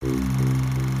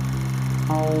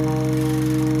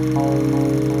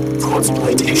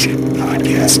Consultation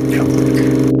Podcast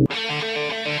Network.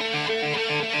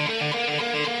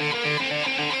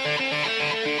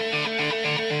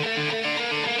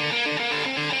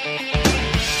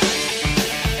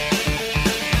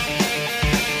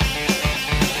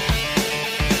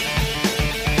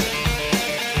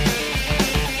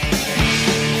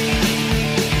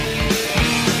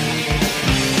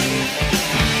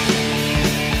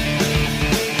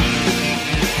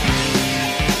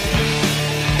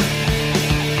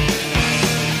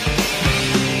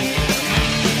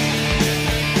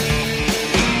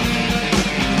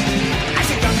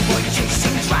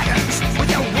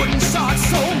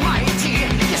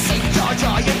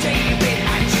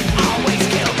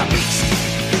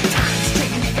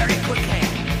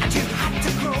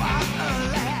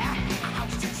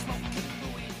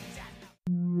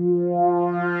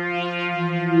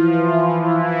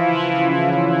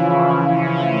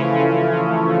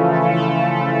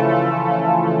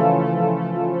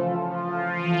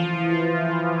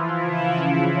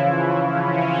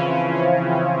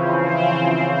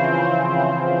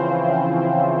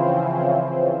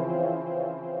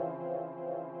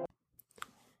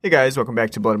 Hey guys, welcome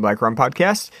back to Blood and Black Rum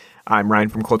Podcast. I'm Ryan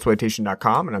from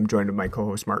Cultsploitation.com, and I'm joined with my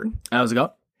co-host Martin. How's it going?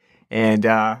 And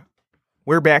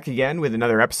we're back again with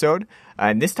another episode,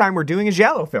 and this time we're doing a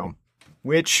Giallo film,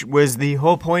 which was the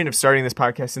whole point of starting this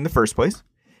podcast in the first place.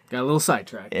 Got a little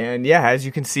sidetracked. And yeah, as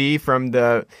you can see from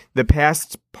the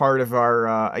past part of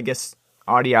our,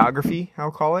 audiography,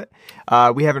 I'll call it,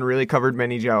 we haven't really covered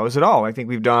many Giallos at all. I think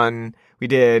we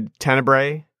did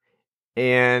Tenebrae,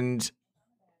 and...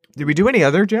 Did we do any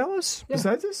other Giallos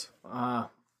besides this?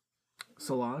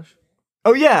 Solange.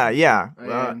 Oh, yeah.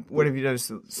 What have you done?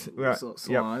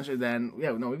 Solange, and then,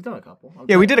 we've done a couple.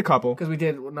 Yeah, we did a couple. Because we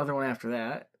did another one after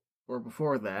that, or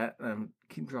before that, and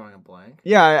I keep drawing a blank.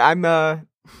 Yeah,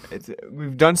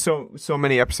 we've done so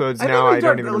many episodes now, I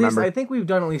don't even remember. I think we've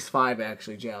done at least 5,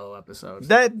 actually, Giallo episodes.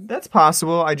 That's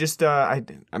possible. I just,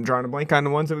 I'm drawing a blank on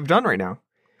the ones that we've done right now.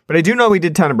 But I do know we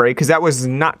did Tenebrae, because that was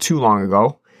not too long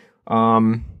ago.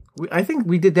 I think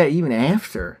we did that even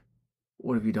after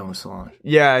What Have You Done with Solange?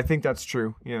 Yeah, I think that's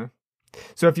true. Yeah.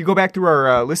 So if you go back through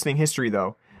our listening history,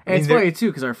 though... And it's funny, too,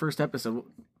 because our first episode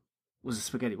was a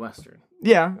spaghetti western.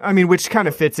 Yeah, which kind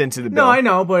of fits into the bill. No, I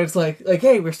know, but it's like,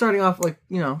 hey, we're starting off, we're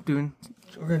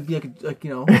going to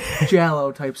be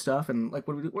Giallo type stuff, and, what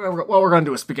do we do? Well, we're going to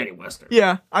do a spaghetti western.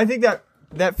 Yeah, I think that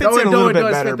fits in a little bit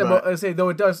better. Though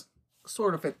it does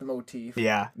sort of fit the motif.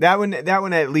 Yeah, that one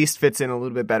at least fits in a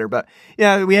little bit better. But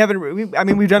yeah, we've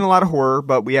done a lot of horror,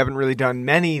 but we haven't really done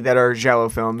many that are Giallo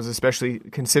films, especially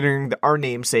considering our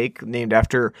namesake, named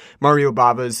after Mario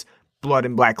Bava's Blood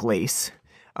and Black Lace,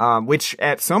 which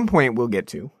at some point we'll get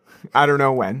to. I don't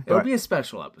know when. It'll be a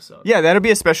special episode. Yeah, that'll be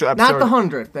a special episode. Not the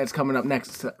 100th that's coming up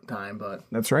next time, but...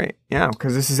 That's right. Yeah,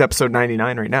 because this is episode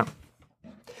 99 right now.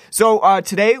 So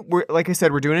today, like I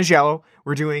said, we're doing a Giallo.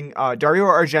 We're doing Dario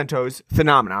Argento's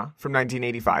Phenomena from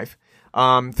 1985.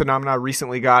 Phenomena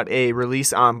recently got a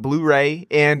release on Blu-ray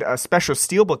and a special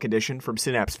Steelbook edition from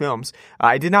Synapse Films.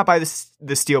 I did not buy the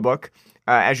Steelbook,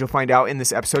 as you'll find out in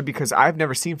this episode, because I've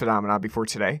never seen Phenomena before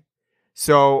today.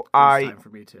 So time for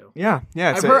me too. Yeah.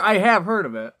 I have heard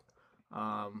of it.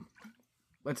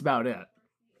 That's about it.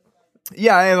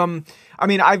 Yeah,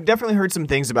 I've definitely heard some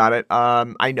things about it.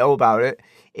 I know about it.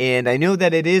 And I know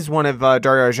that it is one of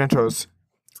Dario Argento's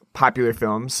popular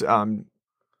films.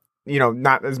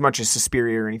 Not as much as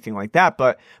Suspiria or anything like that,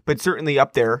 but certainly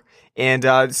up there.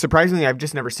 And surprisingly, I've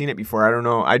just never seen it before. I don't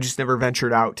know. I just never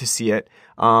ventured out to see it.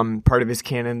 Part of his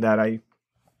canon that I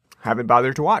haven't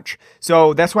bothered to watch.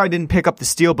 So that's why I didn't pick up the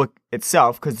Steelbook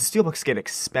itself, because the Steelbooks get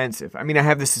expensive. I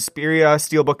have the Suspiria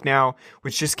Steelbook now,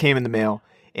 which just came in the mail.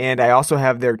 And I also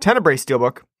have their Tenebrae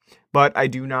Steelbook, but I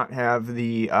do not have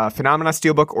the Phenomena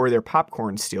Steelbook or their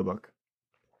Popcorn Steelbook.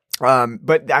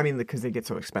 Because they get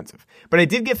so expensive. But I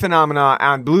did get Phenomena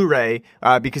on Blu-ray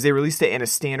because they released it in a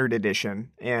standard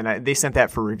edition, and they sent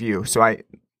that for review. So I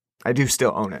do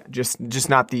still own it, just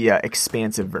not the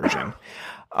expansive version.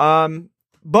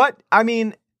 But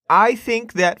I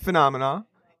think that Phenomena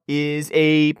is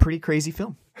a pretty crazy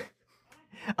film.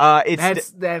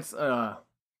 That's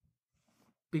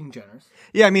being generous.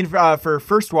 Yeah, for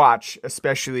first watch,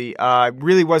 especially,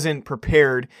 really wasn't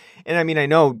prepared. And I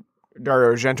know Dario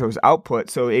Argento's output,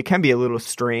 so it can be a little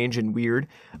strange and weird,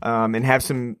 and have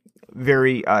some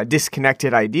very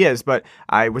disconnected ideas, but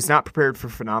I was not prepared for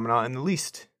Phenomena in the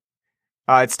least.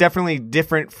 It's definitely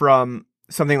different from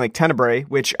something like Tenebrae,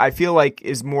 which I feel like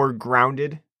is more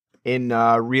grounded in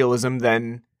realism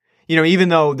than even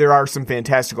though there are some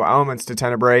fantastical elements to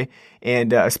Tenebrae,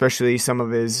 and especially some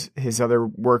of his other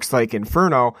works like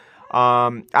Inferno,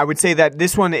 I would say that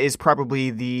this one is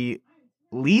probably the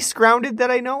least grounded that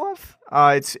I know of.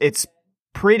 It's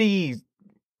pretty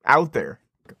out there.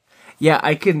 Yeah,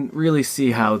 I can really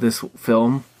see how this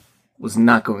film was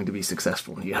not going to be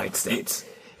successful in the United States.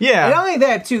 Yeah. And not only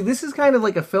that, too, this is kind of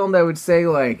like a film that I would say,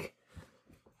 like,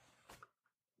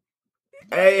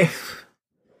 if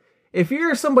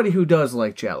you're somebody who does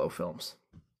like giallo films,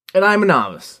 and I'm a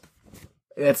novice,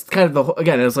 that's kind of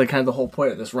it's like kind of the whole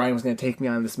point of this. Ryan was going to take me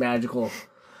on this magical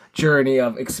journey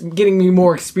of getting me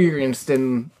more experienced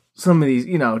in some of these,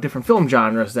 different film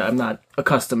genres that I'm not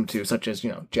accustomed to, such as,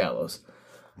 giallos.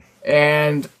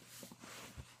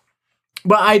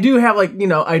 But I do have,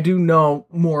 I do know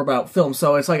more about film,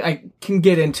 so it's like I can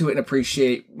get into it and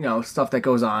appreciate, stuff that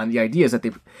goes on, the ideas that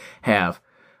they have.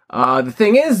 The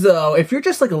thing is, though, if you're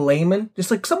just like a layman,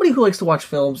 just like somebody who likes to watch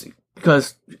films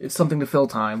because it's something to fill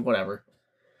time, whatever,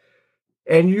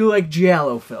 and you like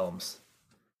giallo films,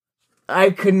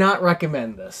 I could not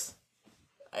recommend this.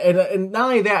 And not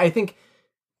only that, I think,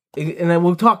 and then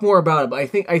we'll talk more about it, but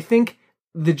I think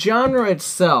the genre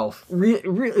itself,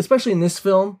 especially in this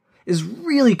film, is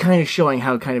really kind of showing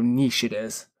how kind of niche it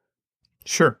is.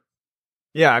 Sure.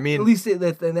 Yeah, I mean... At least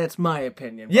that's my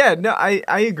opinion. Yeah, no, I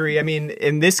agree. I mean,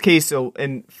 in this case,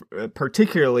 and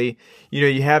particularly,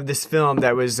 you have this film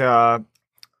that was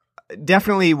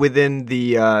definitely within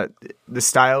the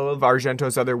style of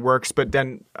Argento's other works, but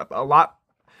then a lot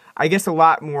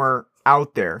more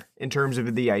out there in terms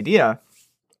of the idea.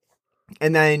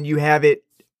 And then you have it,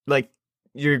 like,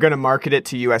 you're going to market it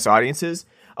to U.S. audiences.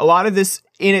 A lot of this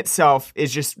in itself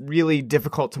is just really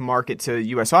difficult to market to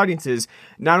U.S. audiences,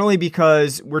 not only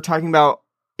because we're talking about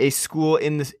a school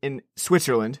in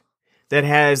Switzerland that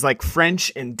has like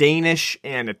French and Danish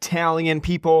and Italian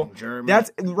people. German. That's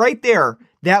right there.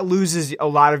 That loses a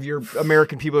lot of your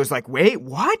American people. It's like, wait,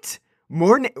 what?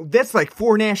 That's like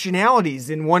 4 nationalities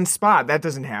in one spot. That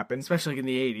doesn't happen. Especially in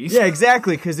the 80s. Yeah,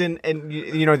 exactly. Because in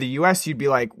the U.S., you'd be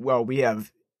like, well, we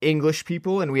have English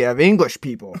people and we have English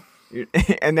people.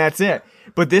 And that's it.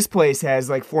 But this place has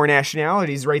like 4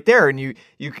 nationalities right there, and you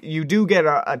do get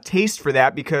a taste for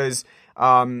that because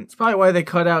it's probably why they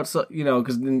cut out. So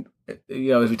because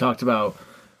as we talked about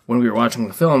when we were watching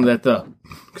the film, that the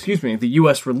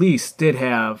U.S. release did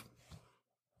have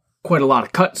quite a lot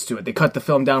of cuts to it. They cut the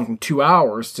film down from 2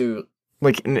 hours to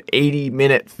like an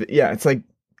 80-minute. Yeah, it's like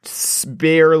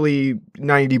barely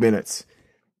 90 minutes.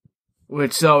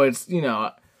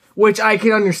 Which I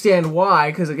can understand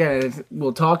why, because again,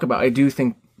 we'll talk about. I do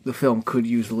think the film could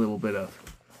use a little bit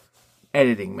of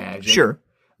editing magic. Sure,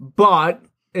 but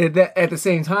at the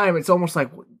same time, it's almost like,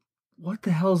 what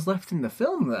the hell's left in the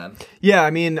film then? Yeah,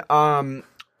 I mean,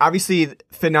 obviously,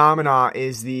 Phenomena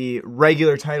is the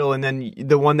regular title, and then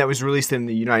the one that was released in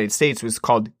the United States was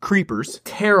called Creepers.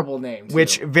 Terrible name, too.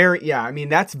 Which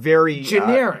that's very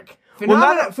generic.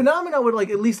 Phenomena would like,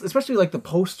 at least, especially like the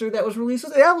poster that was released,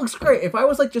 that looks great. If I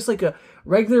was like just like a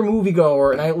regular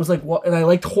moviegoer and I was like, and I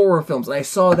liked horror films and I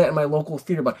saw that in my local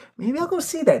theater, but maybe I'll go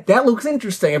see that. That looks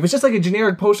interesting. If it's just like a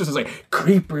generic poster that says like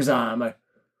Creepers on, I'm like,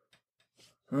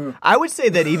 I would say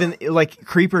that even like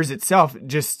Creepers itself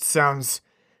just sounds,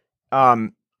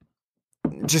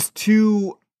 just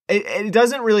too. It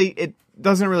doesn't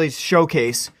really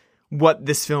showcase what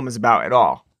this film is about at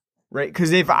all, right?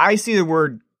 Because if I see the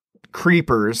word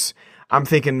Creepers, I'm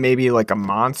thinking maybe like a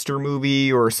monster movie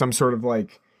or some sort of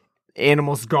like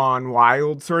Animals Gone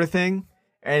Wild sort of thing,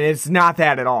 and it's not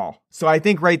that at all. So I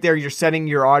think right there you're setting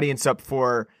your audience up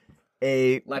for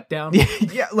a letdown.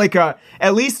 Yeah, like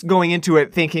at least going into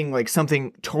it thinking like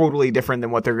something totally different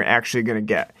than what they're actually going to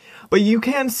get. But you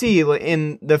can see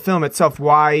in the film itself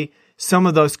why some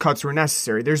of those cuts were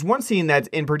necessary. There's one scene that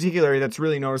in particular that's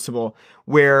really noticeable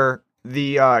where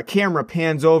the camera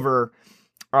pans over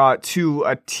to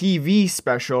a TV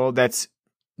special that's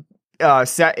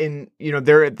set in,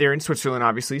 they're in Switzerland,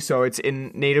 obviously, so it's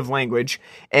in native language,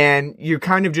 and you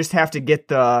kind of just have to get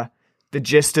the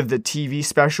gist of the TV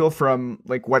special from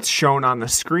like what's shown on the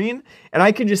screen, and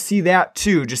I can just see that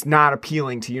too, just not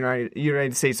appealing to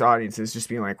United States audiences, just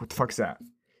being like, what the fuck is that?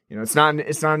 It's not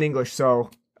in English, so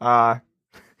I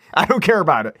don't care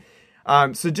about it.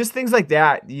 So just things like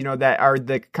that, that are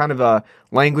the kind of a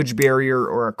language barrier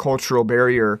or a cultural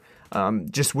barrier,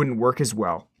 just wouldn't work as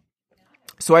well.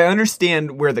 So I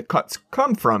understand where the cuts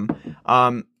come from,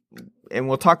 and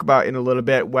we'll talk about in a little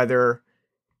bit whether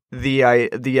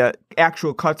the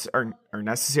actual cuts are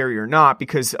necessary or not,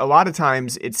 because a lot of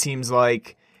times it seems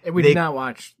like we did not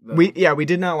watch. We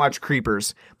did not watch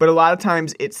Creepers, but a lot of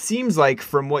times it seems like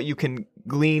from what you can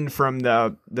glean from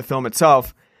the film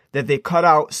itself that they cut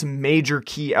out some major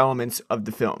key elements of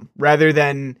the film rather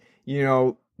than,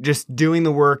 just doing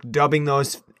the work, dubbing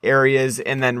those areas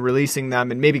and then releasing them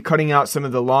and maybe cutting out some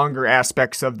of the longer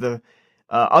aspects of the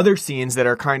other scenes that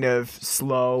are kind of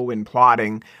slow and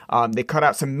plotting. They cut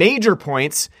out some major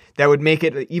points that would make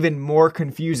it even more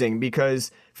confusing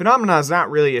because Phenomena is not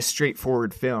really a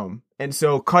straightforward film. And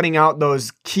so cutting out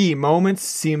those key moments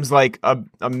seems like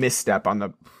a misstep on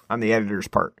the editor's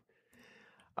part.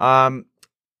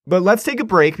 But let's take a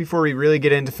break before we really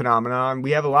get into Phenomena.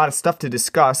 We have a lot of stuff to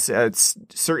discuss. It's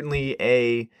certainly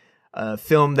a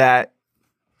film that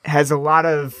has a lot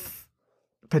of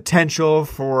potential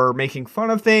for making fun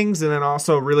of things and then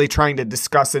also really trying to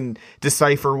discuss and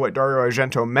decipher what Dario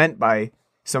Argento meant by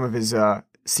some of his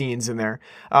scenes in there.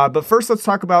 But first, let's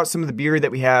talk about some of the beer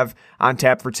that we have on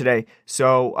tap for today.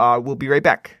 So we'll be right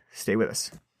back. Stay with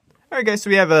us. All right, guys. So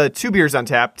we have 2 beers on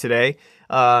tap today.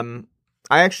 I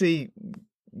actually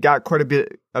got quite a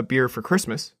bit of beer for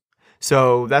Christmas.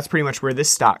 So that's pretty much where this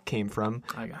stock came from.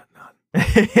 I got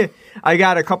none. I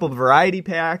got a couple of variety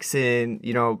packs and,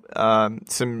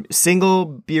 some single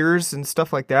beers and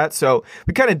stuff like that. So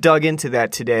we kind of dug into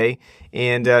that today.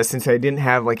 And since I didn't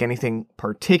have anything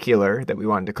particular that we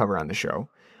wanted to cover on the show.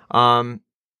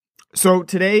 So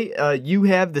today you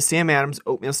have the Sam Adams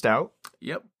Oatmeal Stout.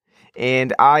 Yep.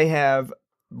 And I have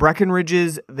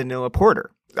Breckenridge's Vanilla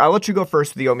Porter. I'll let you go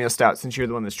first with the Oatmeal Stout since you're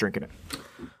the one that's drinking it.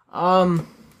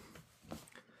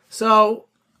 So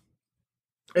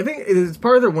I think it's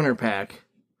part of their winter pack,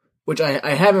 which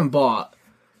I haven't bought,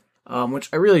 which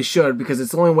I really should because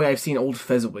it's the only way I've seen Old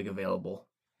Fezziwig available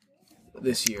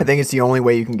this year. I think it's the only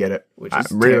way you can get it. Which is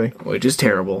really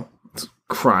terrible. It's a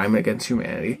crime against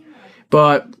humanity.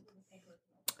 But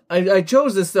I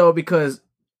chose this though because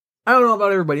I don't know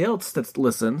about everybody else that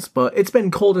listens, but it's been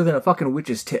colder than a fucking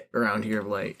witch's tit around here of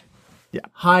late. Yeah.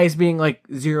 Highs being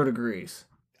 0 degrees.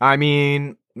 I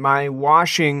mean, my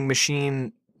washing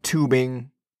machine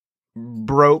tubing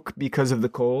broke because of the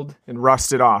cold and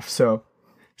rusted off, so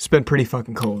it's been pretty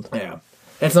fucking cold. Yeah.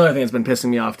 That's another thing that's been pissing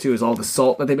me off, too, is all the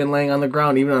salt that they've been laying on the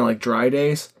ground, even on, dry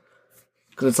days.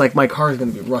 Because it's my car's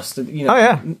going to be rusted, Oh,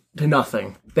 yeah. to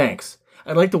nothing. Thanks.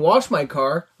 I'd like to wash my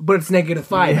car, but it's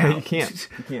 -5 Yeah, now. you can't.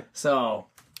 So,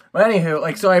 but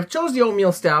anywho, so I chose the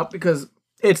Oatmeal Stout because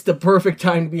it's the perfect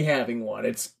time to be having one.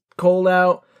 It's cold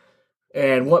out,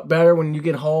 and what better when you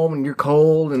get home and you're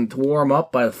cold and to warm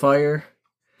up by the fire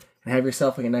and have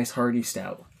yourself a nice hearty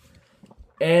stout.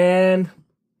 And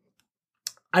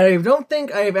I don't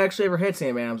think I've actually ever had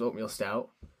Sam Adams Oatmeal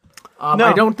Stout. No.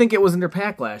 I don't think it was in their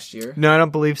pack last year. No, I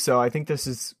don't believe so. I think this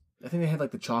is... I think they had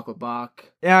the chocolate Bach.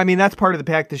 Yeah, I mean, that's part of the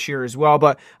pack this year as well,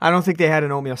 but I don't think they had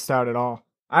an Oatmeal Stout at all.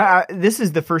 This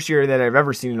is the first year that I've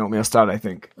ever seen an Oatmeal Stout, I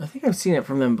think. I think I've seen it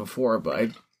from them before, but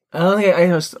I don't think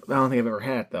I've ever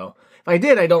had it, though. If I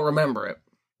did, I don't remember it.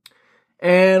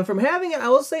 And from having it, I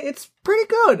will say it's pretty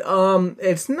good.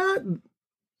 It's not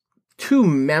too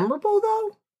memorable,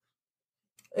 though.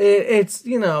 It's,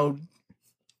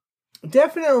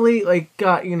 definitely,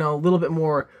 got, a little bit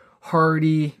more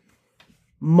hearty,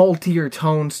 maltier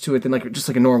tones to it than just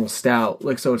a normal stout.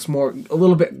 So it's more a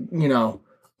little bit,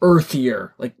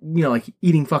 earthier, like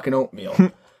eating fucking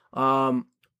oatmeal.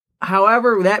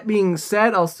 However, that being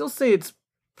said, I'll still say it's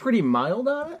pretty mild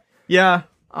on it. Yeah.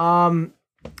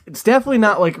 It's definitely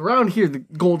not around here. The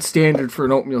gold standard for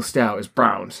an oatmeal stout is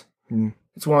Browns. Mm.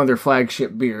 It's one of their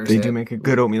flagship beers. They do make a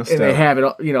good oatmeal stout. And they have it,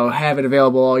 have it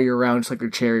available all year round, just like their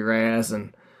Cherry Raz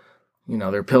and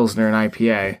their Pilsner and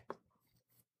IPA.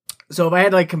 So if I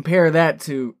had to compare that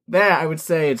to that, I would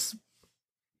say it's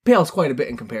pales quite a bit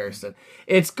in comparison.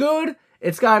 It's good.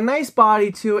 It's got a nice body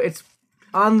to it. It's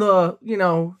on the,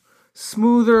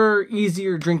 smoother,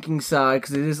 easier drinking side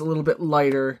because it is a little bit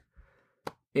lighter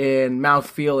in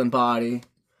mouthfeel and body.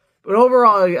 But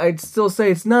overall, I'd still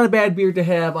say it's not a bad beer to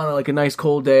have on a nice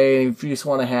cold day if you just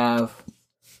want to have,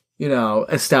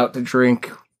 a stout to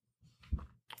drink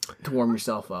to warm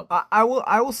yourself up. I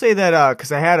will say that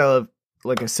because I had a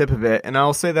sip of it, and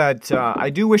I'll say that I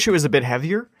do wish it was a bit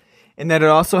heavier, and that it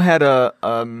also had a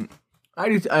I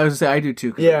do. I was say I do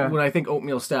too. 'Cause Yeah. when I think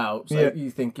oatmeal stout, Yeah.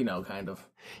 you think kind of.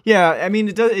 Yeah, I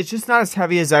mean it's just not as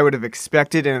heavy as I would have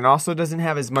expected, and it also doesn't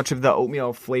have as much of the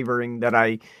oatmeal flavoring that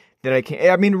I can.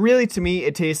 I mean, really, to me,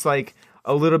 it tastes like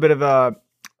a little bit of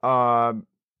a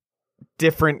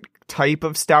different type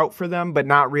of stout for them, but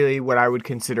not really what I would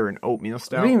consider an oatmeal They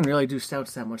stout. don't even really do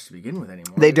stouts that much to begin with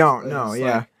anymore. They don't. No.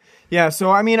 Yeah. Yeah.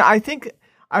 So I mean, I think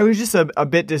I was just a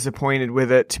bit disappointed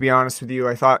with it, to be honest with you.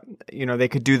 I thought they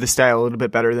could do the style a little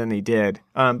bit better than they did.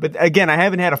 But again, I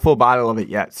haven't had a full bottle of it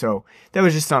yet, so that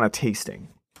was just on a tasting.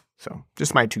 So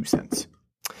just my 2 cents.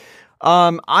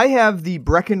 I have the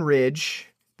Breckenridge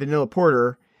Vanilla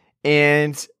Porter,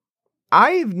 and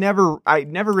I never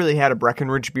really had a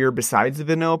Breckenridge beer besides the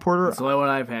Vanilla Porter. That's what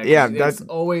I've had. Yeah, that's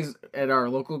always at our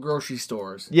local grocery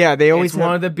stores. Yeah, they always It's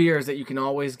one of the beers that you can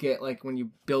always get, like when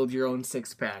you build your own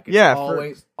 6-pack. It's Yeah,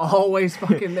 always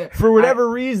fucking there. For whatever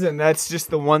reason, that's just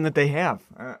the one that they have.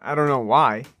 I don't know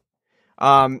why.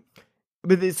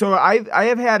 So I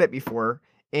have had it before,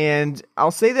 and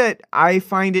I'll say that I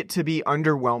find it to be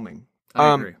underwhelming.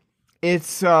 I agree.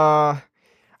 It's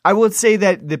I would say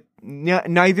that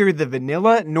neither the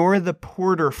vanilla nor the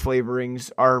porter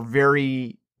flavorings are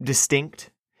very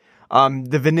distinct.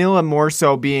 The vanilla more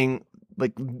so being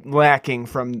like lacking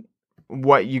from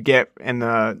what you get in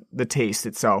the taste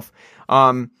itself.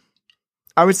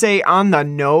 I would say on the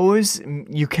nose,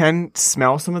 you can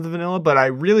smell some of the vanilla, but I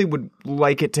really would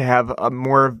like it to have a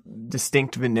more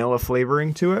distinct vanilla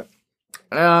flavoring to it.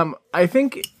 I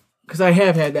think, because I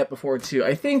have had that before too.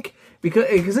 I think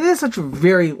because it is such a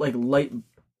very like light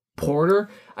porter.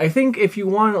 I think if you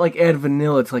want to like add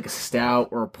vanilla to like a stout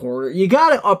or a porter, you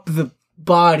gotta up the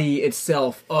body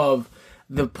itself of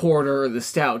the porter or the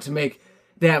stout to make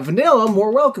that vanilla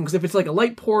more welcome. Because if it's like a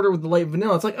light porter with the light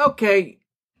vanilla, it's like, okay,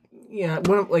 yeah,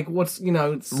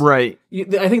 it's right.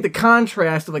 I think the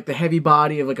contrast of like the heavy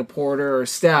body of like a porter or a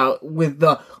stout with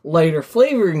the lighter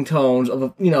flavoring tones of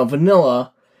a,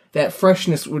 vanilla, that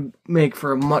freshness would make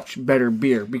for a much better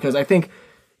beer. Because I think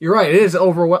you're right, it is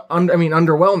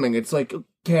underwhelming. It's like,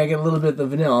 okay, I get a little bit of the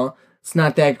vanilla. It's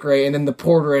not that great, and then the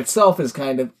porter itself is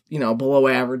kind of below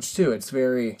average too. It's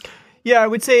very Yeah, I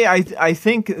would say I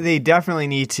think they definitely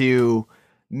need to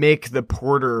make the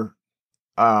porter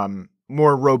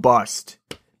more robust,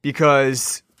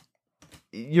 because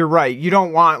you're right. You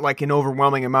don't want like an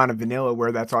overwhelming amount of vanilla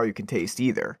where that's all you can taste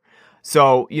either.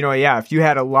 So, if you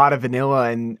had a lot of vanilla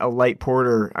and a light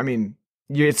porter, I mean,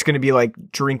 it's going to be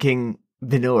like drinking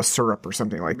vanilla syrup or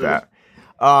something like that.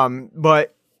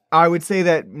 But I would say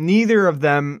that neither of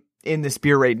them in this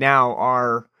beer right now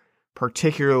are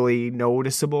particularly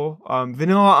noticeable.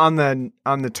 Vanilla on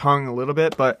the tongue a little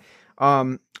bit, but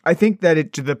I think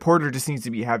that the porter just needs to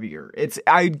be heavier.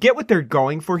 I get what they're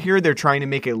going for here. They're trying to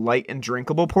make a light and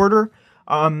drinkable porter.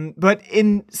 But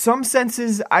in some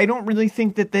senses, I don't really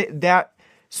think that that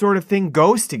sort of thing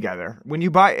goes together.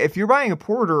 If you're buying a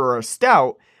porter or a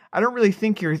stout, I don't really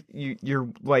think you're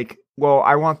like, well,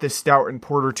 I want this stout and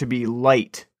porter to be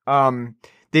light.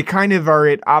 They kind of are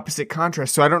at opposite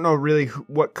contrast. So I don't know really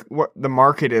what the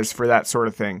market is for that sort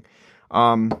of thing.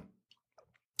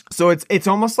 So it's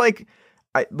almost like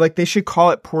they should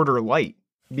call it Porter Light,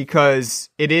 because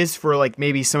it is for like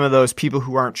maybe some of those people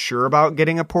who aren't sure about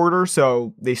getting a porter,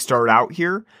 so they start out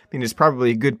here. I mean, it's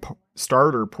probably a good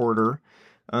starter porter,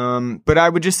 but I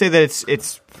would just say that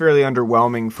it's fairly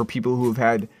underwhelming for people who have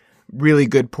had really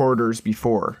good porters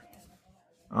before.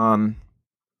 But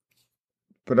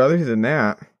other than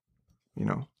that,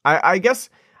 I guess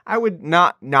I would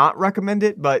not recommend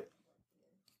it, but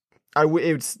I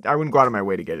wouldn't go out of my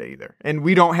way to get it either. And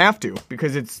we don't have to,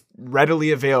 because it's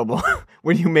readily available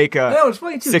when you make a it's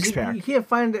funny too, 6-pack. You can't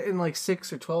find it in like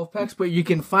 6 or 12 packs, but you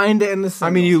can find it in the singles. I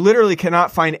mean, you literally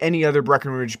cannot find any other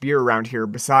Breckenridge beer around here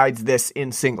besides this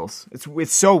in singles.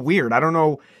 It's so weird. I don't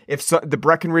know if the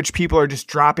Breckenridge people are just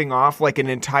dropping off like an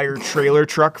entire trailer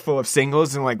truck full of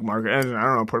singles and like, Mark, I don't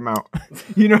know, put them out.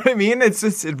 You know what I mean?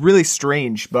 It's really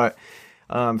strange, but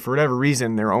for whatever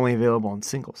reason, they're only available in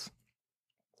singles.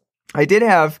 I did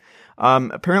have,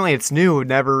 apparently it's new,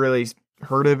 never really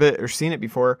heard of it or seen it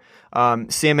before,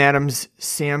 Sam Adams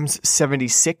Sam's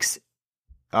 76,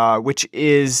 which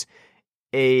is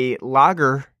a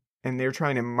lager, and they're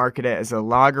trying to market it as a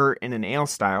lager in an ale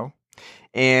style.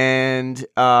 And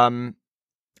I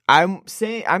would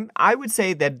say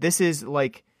that this is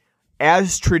like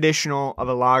as traditional of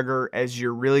a lager as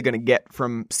you're really going to get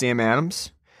from Sam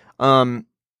Adams.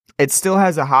 It still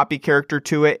has a hoppy character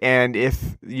to it, and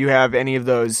if you have any of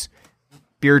those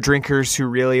beer drinkers who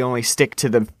really only stick to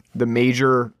the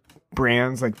major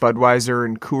brands like Budweiser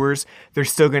and Coors, they're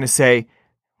still going to say,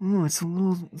 it's a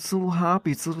little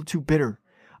hoppy, it's a little too bitter.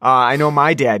 I know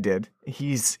my dad did.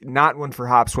 He's not one for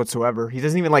hops whatsoever. He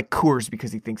doesn't even like Coors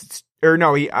because he thinks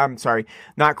I'm sorry,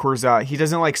 not Coors. He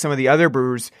doesn't like some of the other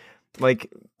brewers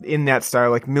like in that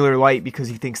style, like Miller Lite, because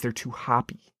he thinks they're too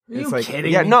hoppy. Are you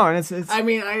kidding me? No, and it's. I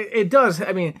mean, it does.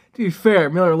 I mean, to be fair,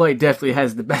 Miller Lite definitely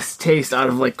has the best taste out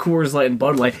of like Coors Light and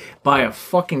Bud Light by a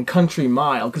fucking country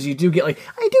mile, because you do get like,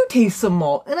 I do taste some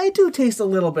malt and I do taste a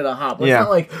little bit of hop. But It's not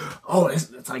like,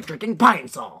 it's like drinking pine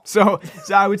salt. So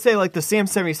I would say like the Sam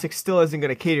 76 still isn't going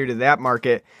to cater to that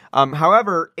market.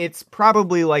 However, it's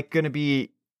probably like going to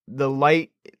be the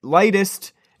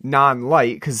lightest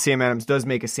non-light, because Sam Adams does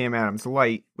make a Sam Adams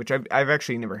light, which I've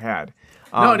actually never had.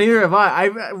 No, neither have I.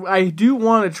 I do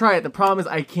want to try it. The problem is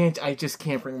I just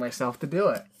can't bring myself to do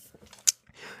it.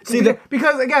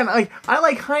 Because again, I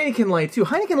like Heineken Light too.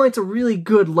 Heineken Light's a really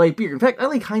good light beer. In fact, I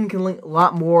like Heineken Light a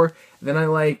lot more than I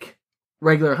like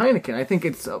regular Heineken. I think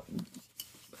it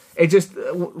just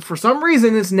for some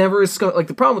reason it's never as skunk. Like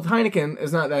the problem with Heineken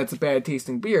is not that it's a bad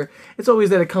tasting beer. It's always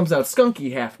that it comes out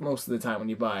skunky most of the time when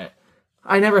you buy it.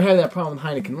 I never had that problem with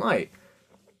Heineken Light.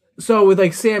 So with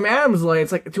like Sam Adams Light,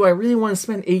 it's like, do I really want to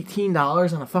spend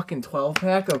 $18 on a fucking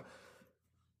 12-pack of?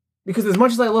 Because as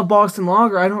much as I love Boston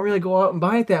Lager, I don't really go out and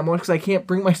buy it that much because I can't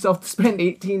bring myself to spend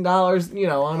 $18,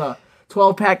 on a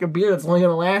 12-pack of beer that's only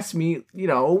going to last me,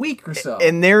 a week or so.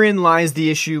 And therein lies the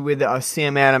issue with a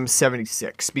Sam Adams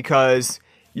 76, because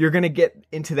you're going to get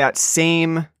into that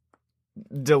same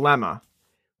dilemma.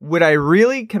 Can I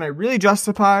really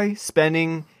justify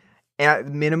spending at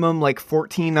minimum like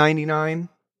 $14.99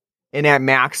 and at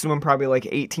maximum probably like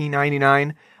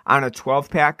 $18.99 on a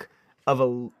 12-pack of a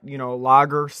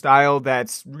lager style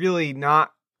that's really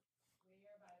not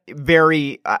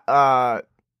very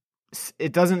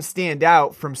it doesn't stand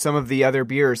out from some of the other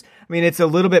beers. I mean, it's a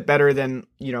little bit better than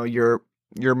your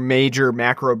major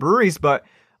macro breweries, but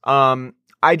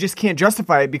I just can't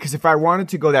justify it, because if I wanted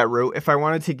to go that route, if I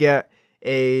wanted to get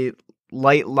a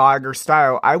light lager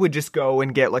style, I would just go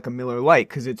and get like a Miller Lite,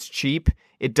 because it's cheap,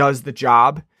 it does the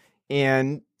job,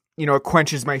 and it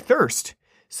quenches my thirst.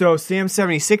 So Sam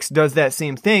 76 does that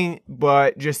same thing,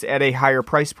 but just at a higher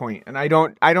price point. And I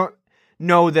don't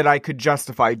know that I could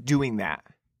justify doing that.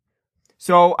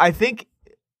 So I think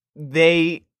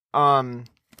I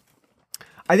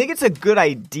think it's a good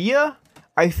idea.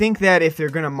 I think that if they're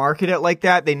going to market it like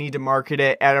that, they need to market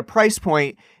it at a price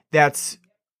point that's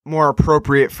more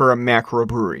appropriate for a macro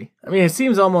brewery. I mean, it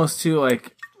seems almost too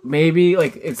maybe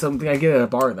it's something I get at a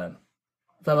bar then.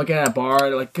 If I'm looking at a bar,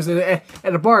 because at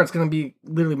a bar it's gonna be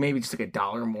literally maybe just like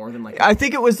 $1 more than I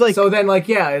think it was like. So then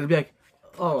it'd be like,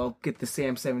 oh, I'll get the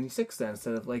Sam 76 then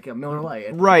instead of like a Miller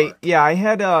Lite. Right? Yeah, I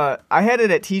had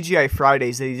it at TGI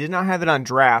Fridays. They did not have it on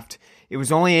draft. It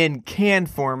was only in can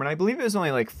form, and I believe it was only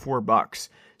like $4.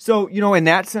 So in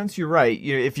that sense, you're right.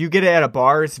 If you get it at a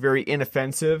bar, it's very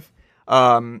inoffensive,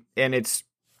 and it's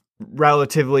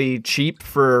relatively cheap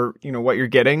for what you're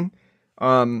getting.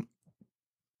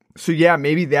 So yeah,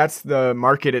 maybe that's the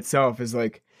market itself, is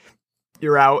like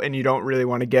you're out and you don't really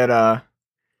want to get a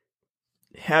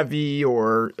heavy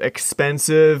or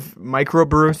expensive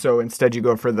microbrew, so instead you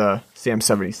go for the Sam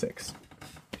 76.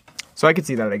 So I could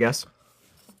see that, I guess.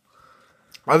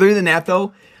 Other than that,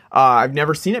 though, I've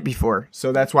never seen it before,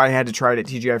 so that's why I had to try it at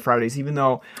TGI Fridays, even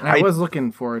though I was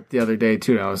looking for it the other day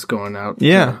too. I was going out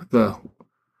to the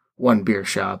one beer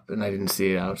shop and I didn't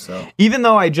see it out. So even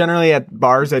though I generally at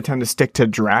bars I tend to stick to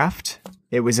draft,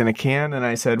 it was in a can, and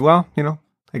I said, well,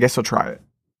 I guess I'll try it.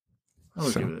 I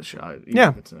would give it a shot.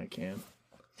 If it's in a can.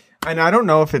 And I don't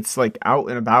know if it's like out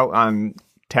and about on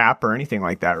tap or anything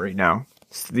like that right now.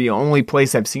 It's the only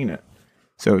place I've seen it,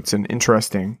 so it's an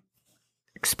interesting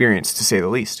experience to say the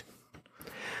least.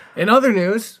 In other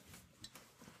news,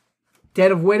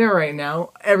 dead of winter right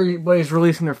now, everybody's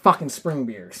releasing their fucking spring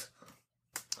beers.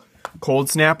 Cold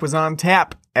Snap was on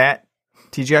tap at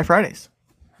TGI Fridays.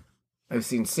 I've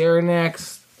seen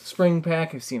Saranac's spring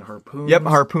pack. I've seen Harpoons. Yep,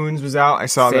 Harpoons was out. I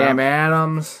saw that. Sam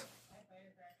Adams.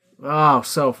 Oh,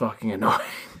 so fucking annoying.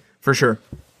 For sure.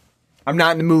 I'm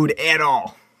not in the mood at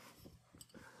all.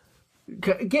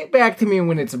 Get back to me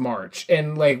when it's March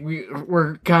and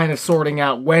we're kind of sorting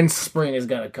out when spring is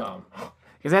going to come.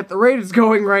 Because at the rate it's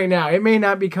going right now, it may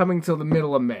not be coming till the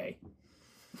middle of May.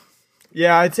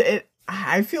 Yeah,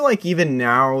 I feel like even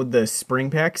now the spring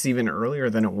pack's even earlier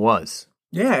than it was.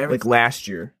 Yeah, like last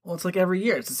year. Well, it's like every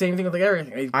year. It's the same thing with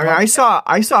everything. I saw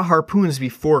Harpoons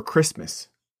before Christmas.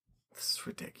 This is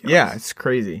ridiculous. Yeah, it's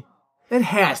crazy. It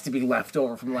has to be left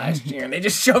over from last year, and they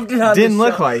just shoved it on. Didn't the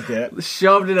look shelf. like it.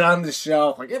 Shoved it on the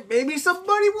shelf. Maybe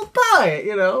somebody will buy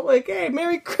it. Hey,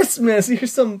 Merry Christmas.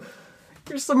 Here's some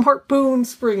Harpoon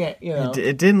spring it.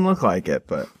 It didn't look like it,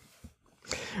 but.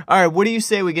 All right, what do you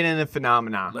say we get into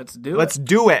phenomena? Let's do it. Let's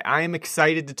do it. I am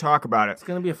excited to talk about it. It's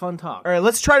going to be a fun talk. All right,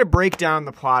 let's try to break down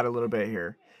the plot a little bit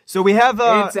here. So we have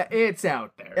it's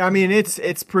out there. I mean,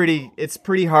 it's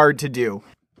pretty hard to do.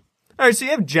 All right, so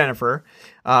you have Jennifer,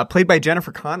 played by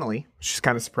Jennifer Connelly, which is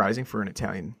kind of surprising for an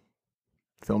Italian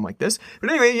film like this.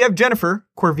 But anyway, you have Jennifer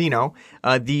Corvino,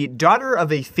 the daughter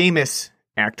of a famous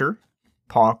actor,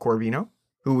 Paul Corvino,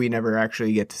 who we never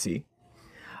actually get to see.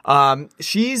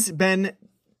 She's been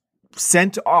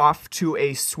sent off to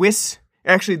a Swiss,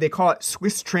 actually they call it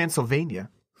Swiss Transylvania.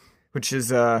 which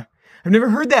is I've never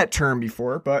heard that term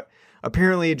before, but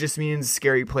apparently it just means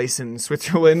scary place in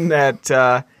Switzerland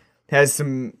that has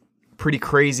some pretty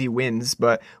crazy winds,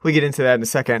 but we'll get into that in a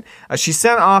second. She's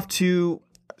sent off to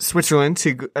Switzerland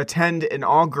to attend an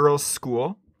all-girls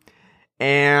school,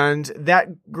 and that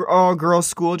all-girls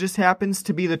school just happens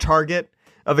to be the target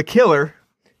of a killer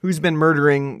who's been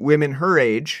murdering women her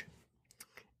age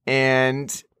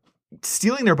and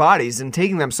stealing their bodies and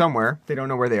taking them somewhere. They don't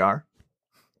know where they are.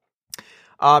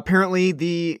 Apparently,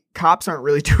 the cops aren't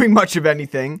really doing much of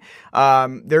anything.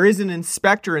 There is an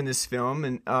inspector in this film,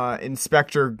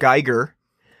 Inspector Geiger,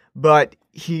 but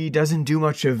he doesn't do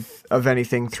much of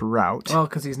anything throughout. Well,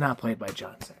 because he's not played by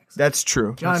John Saxon. That's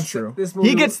true. That's true. This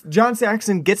movie John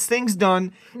Saxon gets things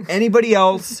done. Anybody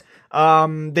else,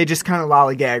 they just kind of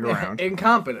lollygag around.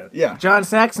 Incompetent. Yeah. John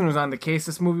Saxon was on the case.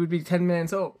 This movie would be 10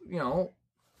 minutes.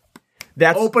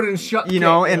 That's open and shut.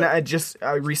 And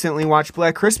I recently watched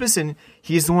Black Christmas, and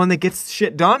he's the one that gets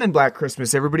shit done in Black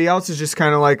Christmas. Everybody else is just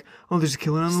kind of like, oh, there's a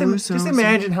killer on the loose. Just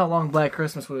imagine how long Black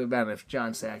Christmas would have been if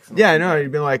John Saxon. Yeah, I know. You'd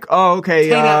be like, oh, okay.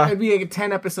 It'd be like a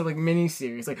 10 episode mini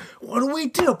series. Like, what do we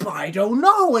do? I don't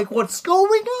know. Like, what's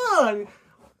going on?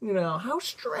 How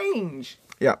strange.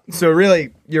 Yeah. So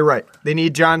really, you're right. They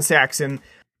need John Saxon.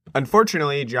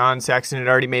 Unfortunately, John Saxon had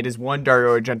already made his one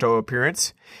Dario Argento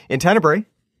appearance in Tenebrae.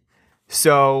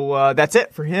 So that's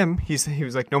it for him. He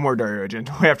was like, no more Dario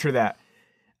Argento after that.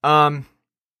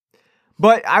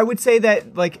 But I would say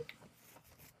that like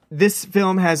this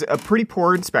film has a pretty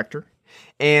poor inspector,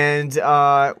 and he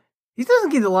doesn't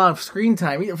get a lot of screen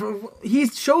time. He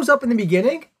shows up in the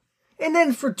beginning, and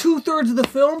then for 2/3 of the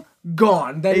film,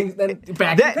 gone. Then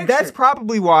back. That's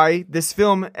probably why this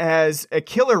film has a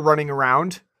killer running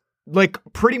around, like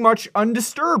pretty much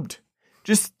undisturbed.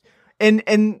 Just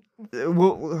and.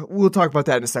 We'll talk about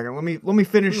that in a second. Let me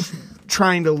finish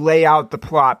trying to lay out the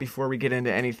plot before we get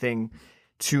into anything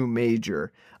too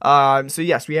major. So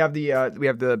yes, we have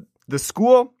the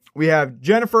school. We have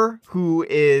Jennifer, who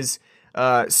is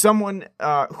someone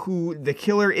who the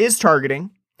killer is targeting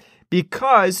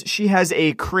because she has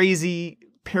a crazy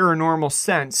paranormal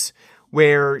sense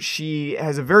where she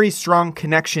has a very strong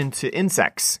connection to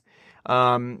insects.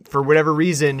 For whatever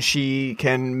reason, she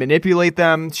can manipulate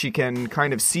them. She can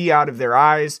kind of see out of their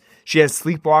eyes. She has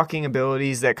sleepwalking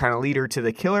abilities that kind of lead her to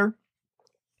the killer.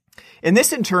 And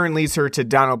this in turn leads her to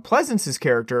Donald Pleasence's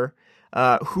character,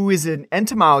 who is an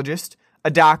entomologist,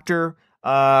 a doctor,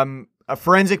 a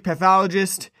forensic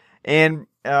pathologist, and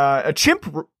a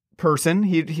chimp person.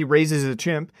 He raises a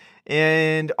chimp.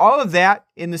 And all of that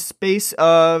in the space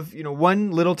of,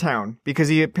 one little town, because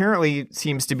he apparently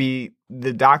seems to be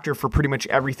the doctor for pretty much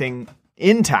everything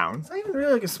in town. It's not even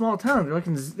really like a small town.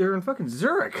 They're in fucking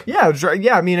Zurich. Yeah.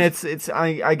 I mean, it's.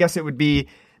 I guess it would be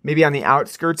maybe on the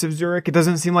outskirts of Zurich. It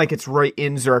doesn't seem like it's right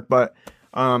in Zurich, but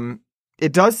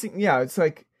it does seem. Yeah, it's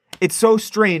like it's so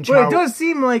strange. But it does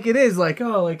seem like it is like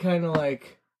kind of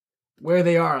like where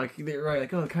they are. Like they're right,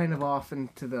 like kind of off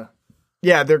into the.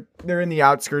 Yeah, they're in the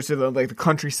outskirts of the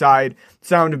countryside,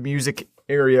 Sound of Music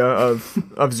area of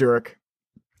Zurich.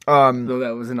 Though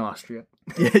that was in Austria.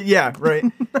 Yeah, right.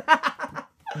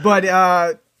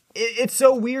 But it's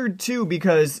so weird too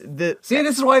because this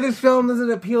is why this film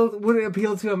wouldn't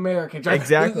appeal to Americans. Right?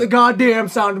 Exactly. The goddamn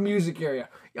Sound of Music area.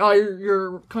 Oh,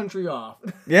 your country off.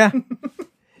 Yeah.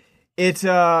 It's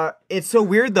so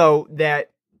weird though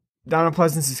that Donald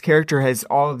Pleasence's character has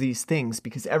all of these things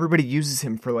because everybody uses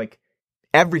him for like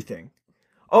everything.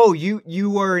 Oh,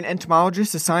 you are an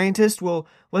entomologist, a scientist? Well,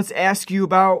 let's ask you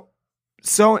about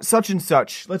such and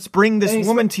such. Let's bring this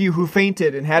woman to you who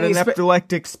fainted and had an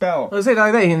epileptic spell. Let's say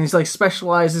like that, and he's like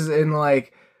specializes in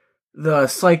like the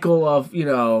cycle of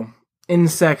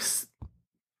insects,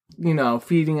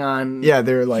 feeding on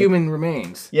they're like human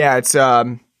remains. Yeah, it's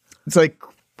like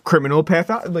criminal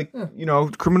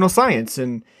criminal science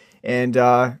and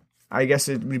I guess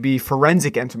it would be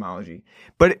forensic entomology.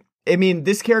 But I mean,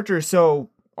 this character is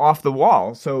so off the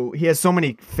wall, so he has so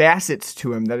many facets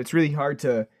to him that it's really hard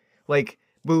to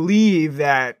believe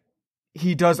that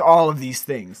he does all of these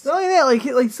things. Not only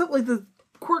that, something like the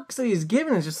quirks that he's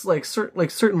given is just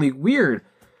certainly weird.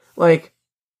 Like,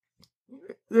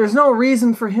 there's no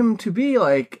reason for him to be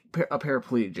like a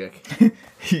paraplegic.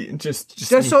 just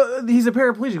so he's a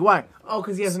paraplegic. Why? Oh,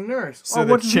 because he has a nurse. So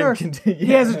what's a nurse?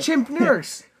 He has a chimp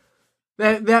nurse.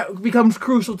 That becomes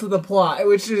crucial to the plot,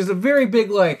 which is a very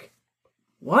big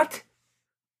what?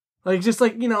 Like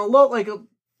a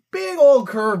big old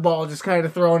curveball just kind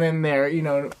of thrown in there,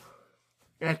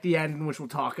 at the end, which we'll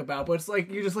talk about. But it's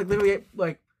like you're just literally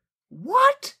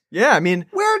What? Yeah, I mean,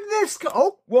 Where did this go?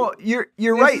 Oh, well, you're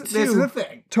right this is too. the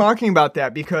thing. Talking about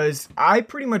that because I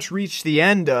pretty much reached the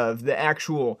end of the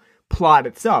actual plot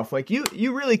itself. Like you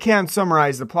really can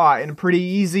summarize the plot in a pretty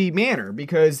easy manner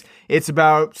because it's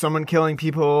about someone killing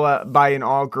people by an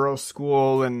all-girls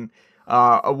school and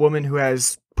a woman who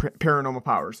has paranormal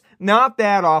powers. Not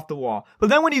that off the wall. But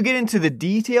then when you get into the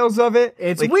details of it,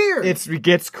 It's weird. It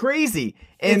gets crazy.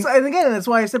 And And again, that's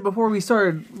why I said before we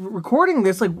started recording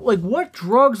this, like what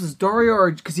drugs is Dario?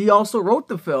 Because he also wrote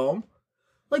the film.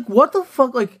 Like, what the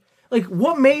fuck? Like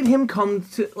what made him come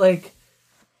to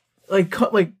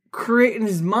create in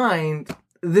his mind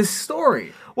this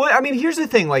story? well, I mean, here's the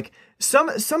thing. Like some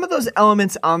of those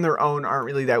elements on their own aren't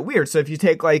really that weird. So if you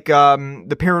take like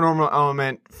the paranormal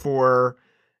element for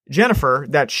Jennifer,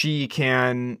 that she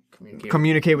can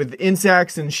communicate with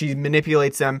insects and she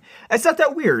manipulates them, it's not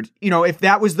that weird. You know, if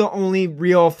that was the only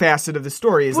real facet of the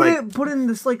story, is Put in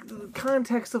this like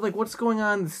context of like what's going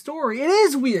on in the story. It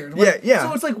is weird. Like, Yeah.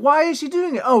 So it's like, why is she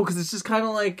doing it? Oh, because it's just kind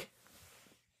of like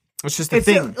it's just the it's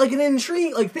thing. like an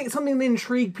intrigue, something to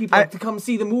intrigue people to come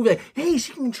see the movie. Like, hey,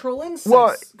 she can control insects.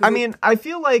 Well, I mean, I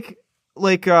feel like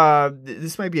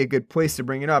this might be a good place to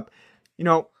bring it up. You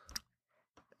know,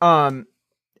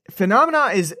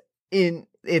 Phenomena is in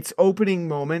its opening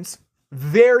moments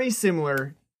very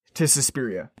similar to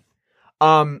Suspiria.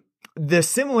 The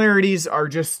similarities are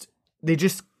just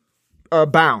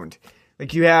abound.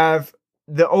 Like you have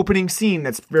the opening scene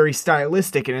that's very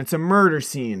stylistic and it's a murder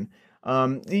scene.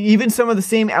 Even some of the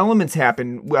same elements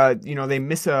happen. You know, they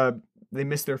miss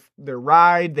their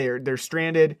ride. They're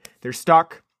stranded. They're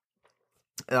stuck.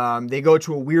 They go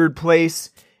to a weird place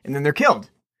and then they're killed.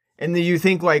 And then you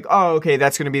think like, oh, okay,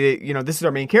 that's going to be this is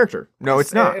our main character. No,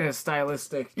 it's not. In a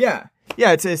stylistic. Yeah,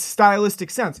 it's a stylistic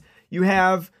sense. You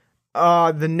have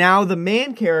the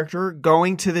main character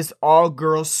going to this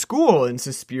all-girls school. In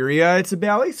Suspiria, it's a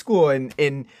ballet school.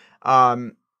 In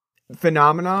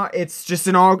Phenomena, it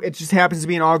just happens to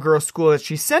be an all-girls school that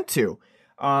she's sent to.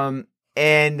 And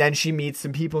then she meets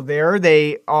some people there.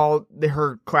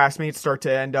 Her classmates start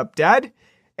to end up dead.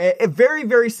 Very,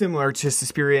 very similar to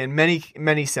Suspiria in many,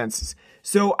 many senses.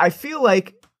 So I feel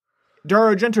like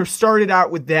Dario Argento started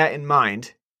out with that in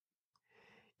mind.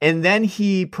 And then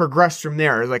he progressed from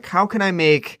there. Like, how can I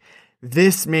make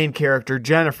this main character,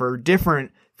 Jennifer,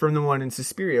 different from the one in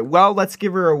Suspiria? Well, let's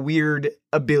give her a weird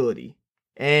ability.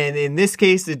 And in this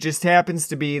case, it just happens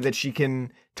to be that she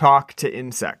can talk to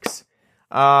insects.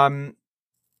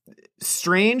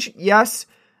 Strange, yes.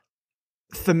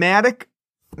 Thematic,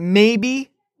 maybe.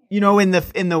 You know, in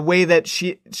the way that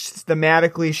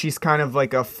thematically she's kind of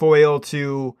like a foil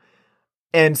to,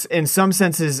 and in some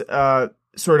senses,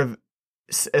 sort of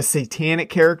a satanic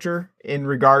character in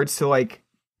regards to like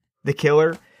the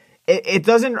killer. It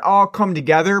doesn't all come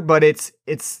together, but it's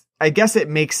I guess it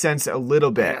makes sense a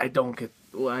little bit. I don't.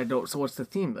 So what's the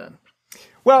theme then?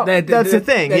 Well, that's the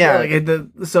thing. Yeah.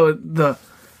 So the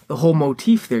whole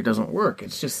motif there doesn't work.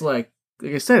 It's just like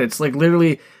I said, it's like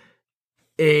literally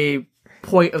a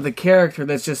point of the character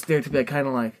that's just there to be kind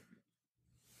of like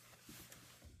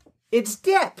it's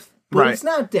depth, but right. It's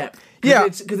not depth. Yeah,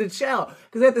 because it's shallow.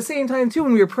 Because at the same time too,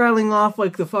 when we were prattling off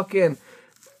like the fucking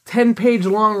 10-page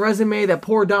long resume that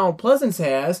poor Donald Pleasance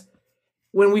has,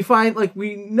 when we find like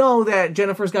we know that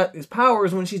Jennifer's got his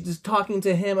powers, when she's just talking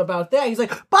to him about that, he's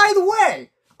like, by the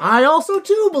way, I also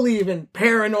too believe in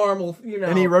paranormal, you know.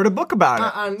 And he wrote a book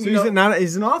about it. So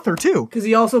he's an author too. Because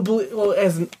he also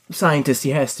as a scientist,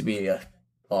 he has to be a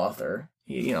author.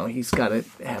 He's got to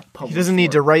have published. He doesn't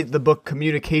need to write the book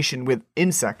Communication with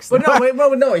Insects. But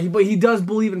but he does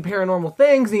believe in paranormal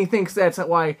things, and he thinks that's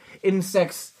why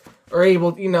insects are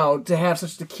able, to have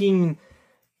such the keen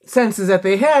senses that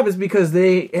they have, is because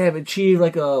they have achieved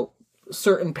like a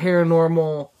certain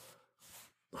paranormal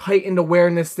heightened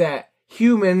awareness that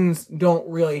humans don't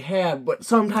really have, but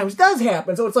sometimes does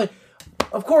happen. So it's like,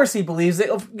 of course he believes it,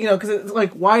 because it's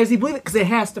like, why does he believe it? Because it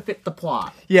has to fit the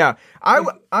plot. Yeah,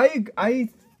 I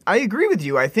agree with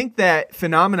you. I think that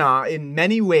Phenomena, in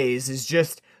many ways, is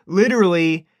just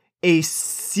literally a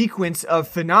sequence of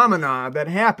phenomena that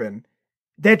happen,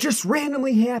 that just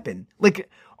randomly happen. Like,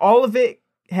 all of it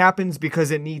happens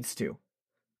because it needs to.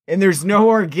 And there's no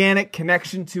organic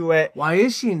connection to it. Why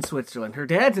is she in Switzerland? Her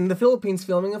dad's in the Philippines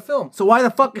filming a film. So why the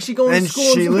fuck is she going to school?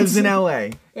 And she lives in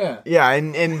L.A. Yeah. Yeah,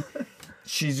 and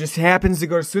she just happens to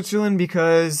go to Switzerland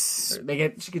because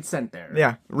she gets sent there.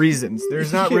 Yeah, reasons.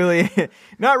 There's not really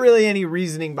any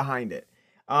reasoning behind it.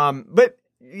 But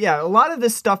yeah, a lot of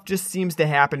this stuff just seems to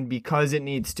happen because it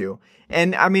needs to.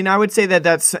 And I mean, I would say that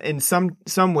that's in some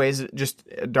ways just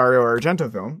a Dario Argento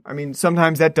film. I mean,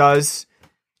 sometimes that does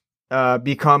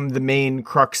become the main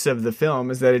crux of the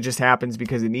film, is that it just happens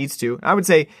because it needs to. I would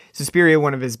say Suspiria,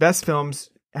 one of his best films,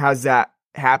 has that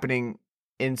happening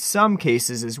in some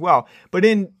cases as well. But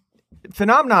in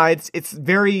Phenomena, it's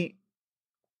very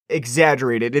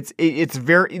exaggerated. It's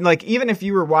very, like, even if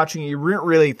you were watching, you weren't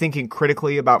really thinking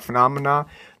critically about Phenomena,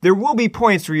 there will be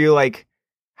points where you're like,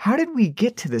 how did we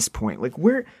get to this point? Like,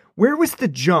 where was the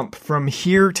jump from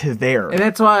here to there? And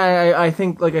that's why I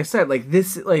think, like I said, like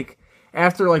this, like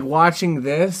after like watching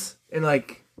this and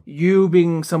like you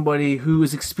being somebody who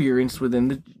is experienced within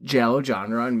the giallo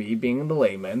genre and me being the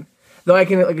layman, though I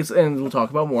can, like, and we'll talk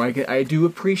about more, I do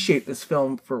appreciate this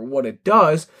film for what it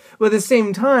does, but at the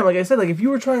same time, like I said, like if you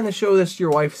were trying to show this to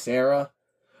your wife Sarah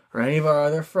or any of our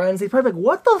other friends, they'd probably be like,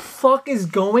 what the fuck is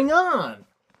going on?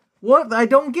 What? I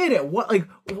don't get it. What? Like,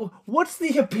 what's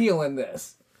the appeal in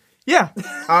this? Yeah,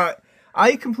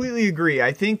 I completely agree.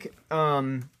 I think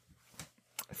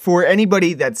for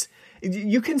anybody that's,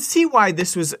 you can see why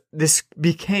this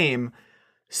became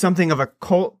something of a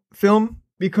cult film,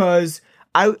 because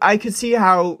I could see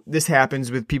how this happens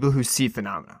with people who see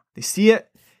Phenomena. They see it,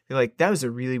 they're like, that was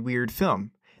a really weird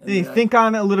film. They think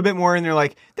on it a little bit more, and they're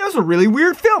like, that was a really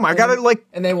weird film. I gotta, like...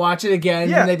 And they watch it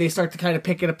again, and they start to kind of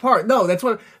pick it apart. No, that's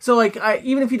what... So, like,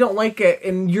 even if you don't like it,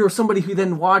 and you're somebody who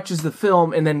then watches the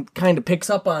film and then kind of picks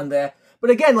up on that,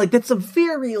 but again, like, that's a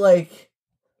very, like...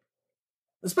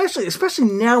 Especially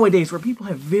nowadays, where people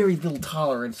have very little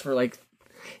tolerance for, like,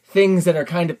 things that are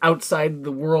kind of outside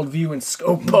the worldview and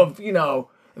scope of, you know,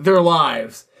 their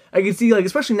lives. I can see, like,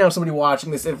 especially now, somebody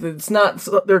watching this, if it's not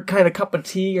their kind of cup of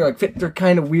tea, or like fit their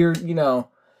kind of weird, you know,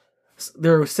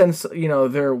 their sense, you know,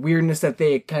 their weirdness that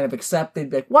they kind of accept, they'd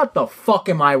be like, what the fuck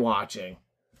am I watching?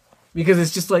 Because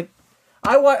it's just like,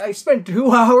 I spent 2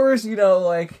 hours, you know,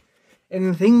 like,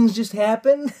 and things just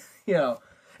happen, you know.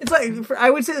 It's like, I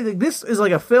would say, like, this is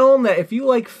like a film that if you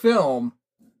like film,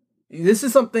 this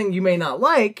is something you may not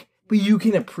like, but you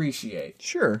can appreciate.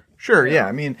 Sure, yeah.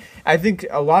 I mean, I think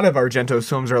a lot of Argento's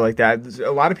films are like that.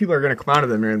 A lot of people are going to come out of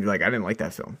them and be like, I didn't like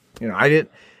that film. You know,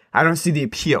 I don't see the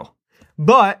appeal.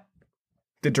 But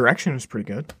the direction was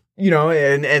pretty good. You know,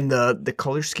 and the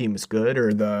color scheme was good,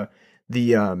 or the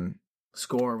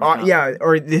score.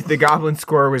 Or the Goblin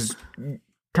score was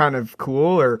kind of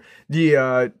cool, or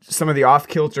the some of the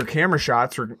off-kilter camera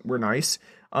shots were nice.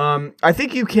 I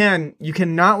think you can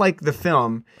not like the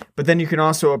film, but then you can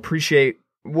also appreciate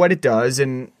what it does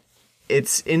and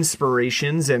its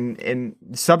inspirations and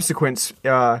subsequent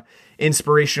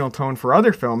inspirational tone for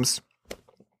other films.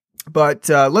 But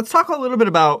let's talk a little bit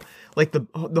about, like,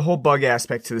 the whole bug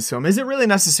aspect to this film. Is it really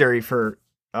necessary for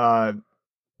Phenomena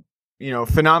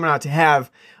to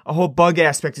have a whole bug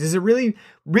aspect? Does it really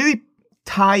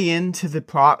tie into the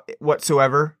plot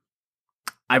whatsoever?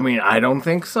 I mean, I don't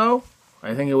think so.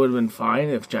 I think it would have been fine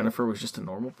if Jennifer was just a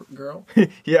normal girl.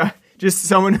 Yeah, just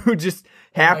someone who just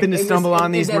happened to stumble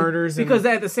on these murders. Because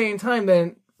at the same time,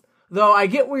 then, though I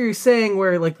get what you're saying,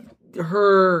 where, like,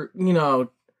 her, you know,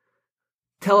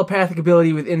 telepathic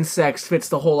ability with insects fits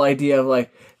the whole idea of,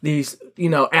 like, these, you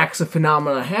know, acts of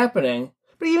phenomena happening.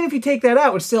 But even if you take that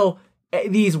out, it's still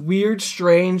these weird,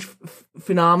 strange,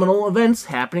 phenomenal events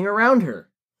happening around her.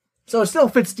 So it still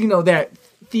fits, you know, that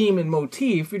theme and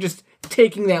motif. You're just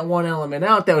taking that one element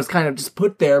out that was kind of just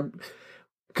put there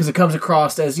because it comes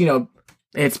across as, you know,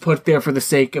 it's put there for the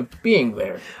sake of being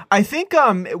there. I think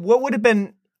what would have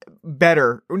been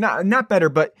better, or not better,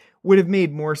 but would have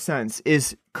made more sense,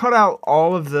 is cut out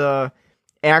all of the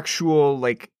actual,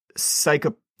 like,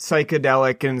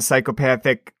 psychedelic and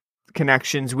psychopathic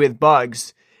connections with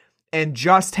bugs, and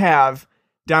just have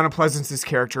Donna Pleasance's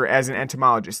character as an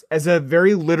entomologist, as a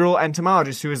very literal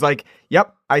entomologist who is like,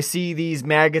 yep, I see these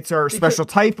maggots are a special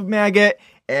type of maggot,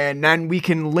 and then we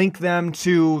can link them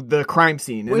to the crime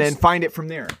scene and then find it from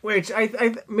there. Which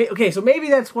okay, so maybe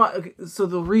that's why. Okay, so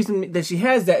the reason that she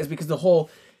has that is because the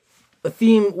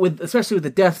theme with, especially with the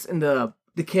deaths and the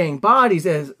decaying bodies,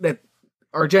 is that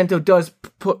Argento does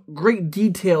put great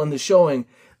detail into showing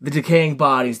the decaying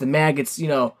bodies, the maggots, you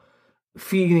know,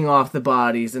 feeding off the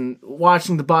bodies and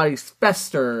watching the bodies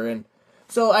fester. And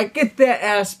so I get that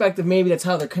aspect of maybe that's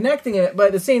how they're connecting it, but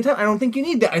at the same time, I don't think you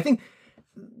need that. I think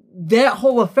that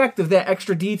whole effect of that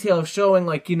extra detail of showing,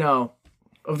 like, you know,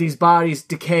 of these bodies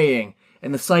decaying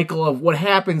and the cycle of what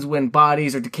happens when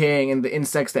bodies are decaying and the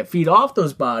insects that feed off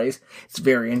those bodies, it's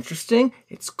very interesting.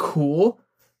 It's cool.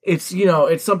 It's, you know,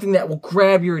 it's something that will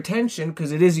grab your attention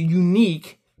because it is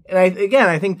unique. And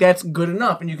I think that's good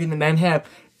enough. And you can then have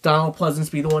Donald Pleasance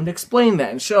be the one to explain that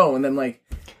and show, and then, like,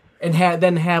 and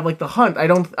have like the hunt.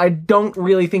 I don't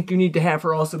really think you need to have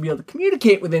her also be able to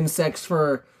communicate with insects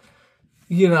for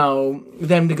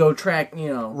them to go track,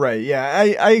 Right,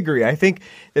 yeah, I agree. I think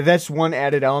that's one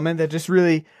added element that just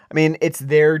really, I mean, it's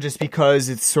there just because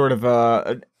it's sort of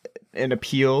an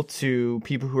appeal to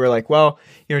people who are like, well,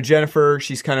 Jennifer,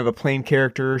 she's kind of a plain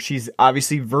character. She's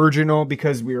obviously virginal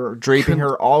because we are draping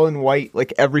her all in white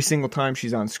like every single time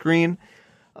she's on screen.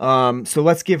 So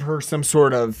let's give her some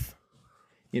sort of,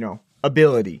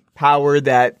 ability, power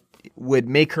that would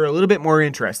make her a little bit more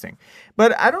interesting.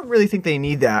 But I don't really think they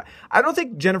need that. I don't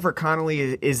think Jennifer Connelly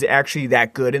is actually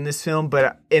that good in this film,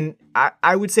 but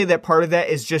I would say that part of that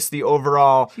is just the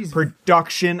overall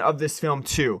production of this film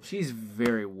too. She's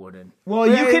very wooden. Well,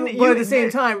 but at the same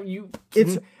time,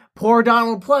 it's poor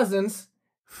Donald Pleasance,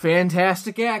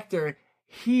 fantastic actor.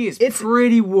 He is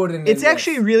pretty wooden. It's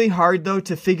actually really hard though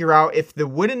to figure out if the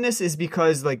woodenness is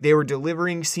because like they were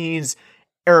delivering scenes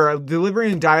or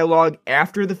delivering dialogue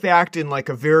after the fact in like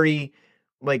a very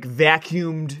like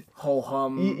vacuumed ho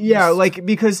hum. Yeah, like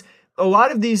because a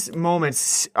lot of these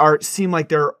moments seem like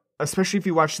they're, especially if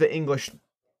you watch the English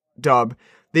dub,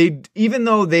 even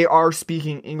though they are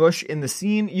speaking English in the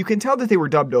scene, you can tell that they were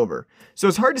dubbed over. So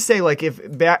it's hard to say like if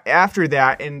after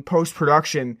that in post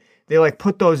production they like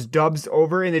put those dubs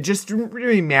over and it just didn't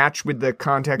really match with the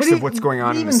context of what's going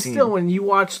on in the scene. Even still, when you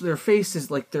watch their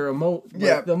faces, like they're the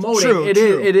emoting, true,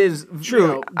 it is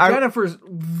true. Jennifer's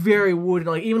very wooden.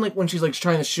 Like even like when she's like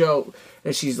trying to show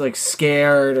that she's like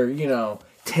scared or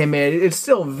timid, it's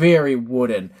still very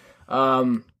wooden.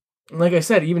 Like I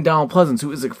said, even Donald Pleasance,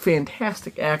 who is a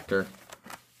fantastic actor,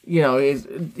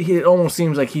 it almost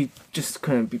seems like he just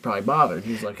couldn't be probably bothered.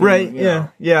 He's like, right,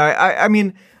 yeah. I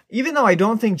mean, even though I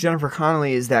don't think Jennifer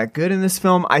Connelly is that good in this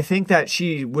film, I think that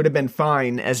she would have been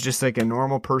fine as just like a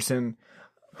normal person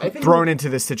thrown into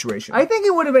this situation. I think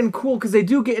it would have been cool because they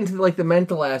do get into like the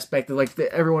mental aspect of like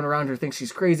everyone around her thinks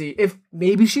she's crazy. If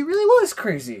maybe she really was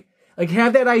crazy, like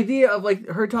have that idea of like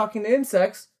her talking to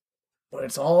insects, but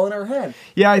it's all in her head.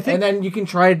 Yeah, I think, and then you can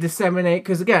try to disseminate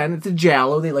because again, it's a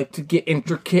giallo. They like to get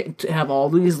intricate, to have all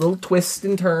these little twists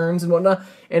and turns and whatnot,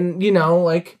 and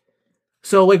like.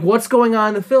 So, like, what's going on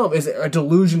in the film? Is it a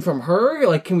delusion from her?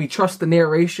 Like, can we trust the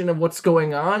narration of what's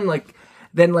going on? Like,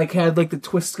 then, like, had, like, the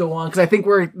twists go on? Because I think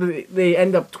where they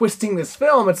end up twisting this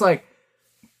film, it's like,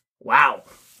 wow.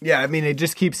 Yeah, I mean, it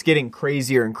just keeps getting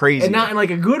crazier and crazier. And not in,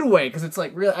 like, a good way, because it's,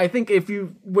 like, really, I think if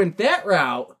you went that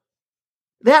route,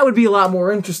 that would be a lot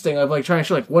more interesting of, like, trying to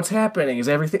show, like, what's happening? Is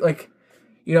everything, like...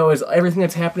 is everything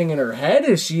that's happening in her head?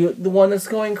 Is she the one that's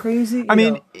going crazy? I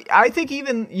mean, I think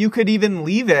you could even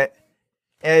leave it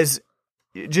as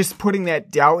just putting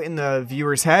that doubt in the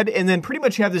viewer's head and then pretty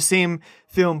much have the same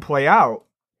film play out.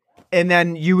 And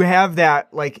then you have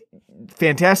that like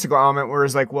fantastical element where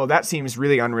it's like, well, that seems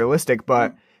really unrealistic,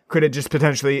 but could it just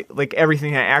potentially like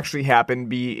everything that actually happened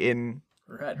be in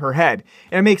her head?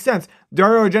 And it makes sense.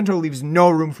 Dario Argento leaves no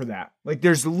room for that. Like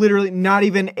there's literally not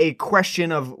even a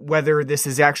question of whether this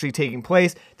is actually taking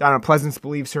place. Donald Pleasance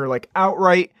believes her like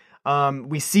outright.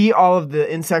 We see all of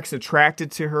the insects attracted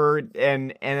to her,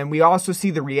 and then we also see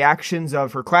the reactions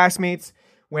of her classmates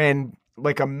when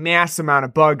like a mass amount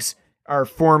of bugs are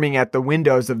forming at the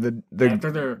windows of the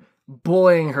after they're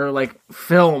bullying her like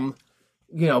film,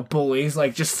 bullies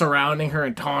like just surrounding her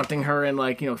and taunting her and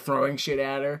like throwing shit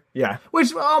at her. Yeah.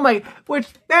 Which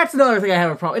that's another thing I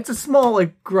have a problem. It's a small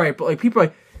like gripe, but like people are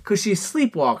like because she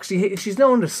sleepwalks. She's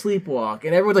known to sleepwalk,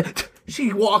 and everyone's like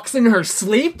she walks in her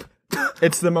sleep.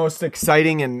 It's the most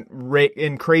exciting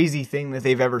and crazy thing that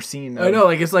they've ever seen. I know,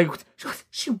 like it's like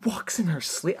she walks in her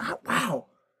sleep. Wow,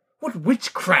 what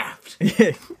witchcraft!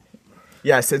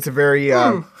 Yes, it's a very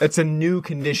it's a new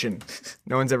condition.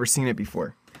 No one's ever seen it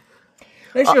before.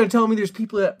 Now you're gonna tell me there's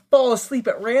people that fall asleep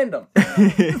at random.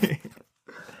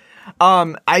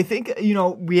 I think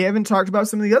we haven't talked about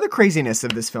some of the other craziness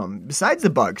of this film besides the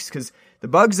bugs, because the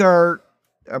bugs are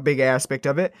a big aspect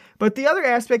of it, but the other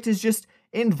aspect is just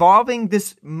involving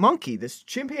this monkey, this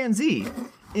chimpanzee,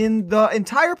 in the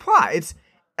entire plot. It's,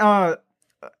 I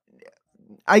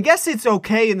guess it's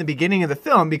okay in the beginning of the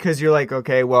film because you're like,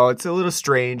 okay, well, it's a little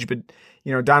strange, but,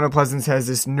 Donald Pleasance has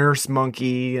this nurse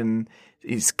monkey and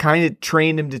he's kind of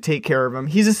trained him to take care of him.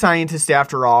 He's a scientist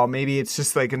after all. Maybe it's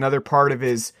just like another part of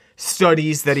his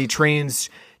studies that he trains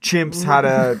chimps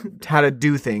how to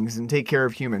do things and take care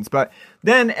of humans. But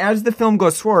then as the film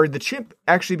goes forward, the chimp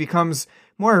actually becomes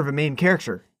more of a main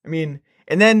character. I mean,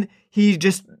 and then he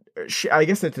just, I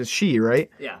guess it's a she, right?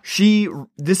 Yeah. She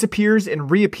disappears and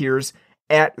reappears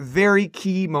at very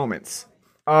key moments.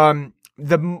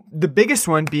 The biggest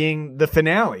one being the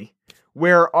finale,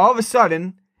 where all of a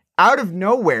sudden, out of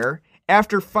nowhere,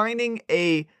 after finding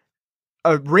a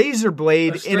a razor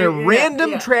blade in a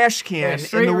random trash can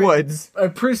in the woods. A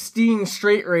pristine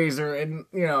straight razor and,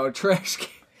 a trash can.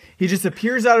 He just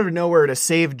appears out of nowhere to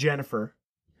save Jennifer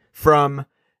from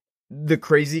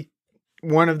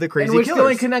one of the crazy killers. The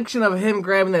only connection of him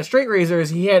grabbing that straight razor is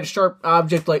he had a sharp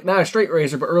object, like not a straight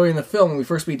razor, but early in the film when we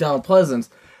first meet Donald Pleasance,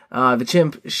 the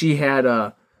chimp, she had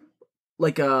I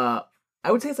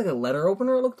would say it's like a letter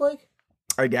opener, it looked like.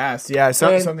 I guess, yeah,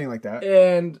 something like that.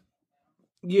 And,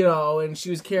 and she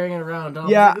was carrying it around.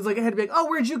 Yeah. It's like I had to be like, oh,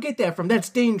 where'd you get that from? That's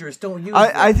dangerous. Don't use it.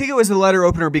 I think it was a letter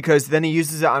opener because then he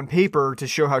uses it on paper to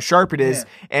show how sharp it is,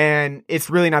 and it's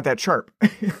really not that sharp.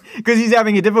 Because he's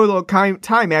having a difficult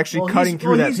time actually cutting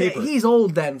through that paper. He's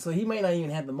old then, so he might not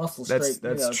even have the muscle straight.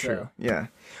 That's true, yeah.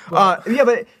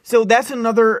 But so that's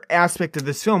another aspect of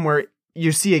this film where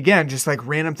you see, again, just like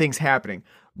random things happening.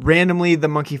 Randomly, the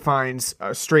monkey finds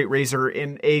a straight razor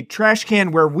in a trash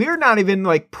can where we're not even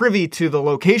like privy to the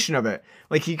location of it.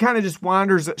 Like she kind of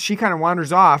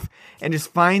wanders off and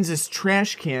just finds this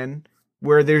trash can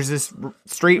where there's this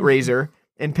straight razor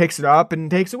and picks it up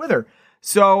and takes it with her.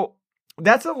 So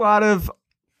that's a lot of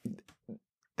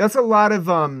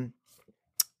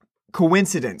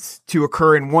coincidence to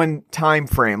occur in one time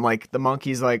frame. Like the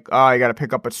monkey's like, oh, I got to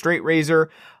pick up a straight razor.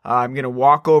 I'm going to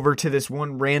walk over to this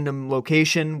one random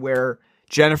location where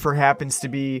Jennifer happens to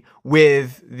be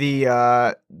with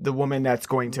the woman that's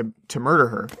going to murder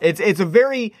her. It's a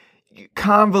very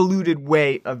convoluted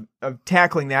way of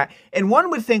tackling that. And one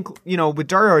would think, with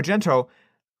Dario Argento,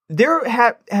 there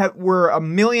were a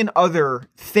million other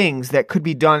things that could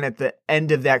be done at the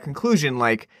end of that conclusion,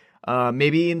 like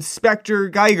maybe Inspector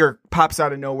Geiger pops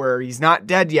out of nowhere, he's not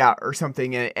dead yet or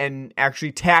something, and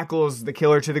actually tackles the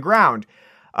killer to the ground.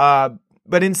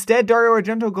 But instead, Dario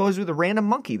Argento goes with a random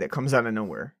monkey that comes out of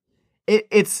nowhere.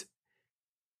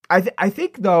 I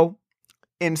think, though,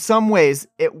 in some ways,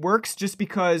 it works just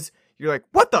because you're like,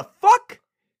 what the fuck?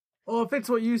 Well, if it's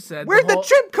what you said. Where'd the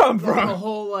chimp come from? The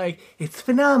whole, it's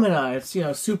phenomena, it's,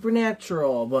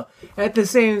 supernatural, but at the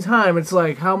same time, it's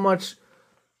like, how much...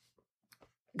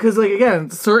 Because, again,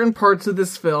 certain parts of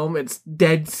this film, it's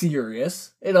dead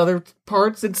serious. In other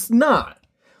parts, it's not.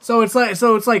 So it's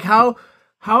like how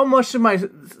much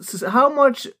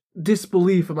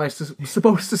disbelief am I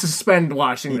supposed to suspend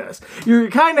watching this? You're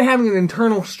kind of having an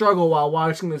internal struggle while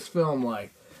watching this film.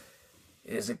 Like,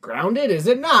 is it grounded? Is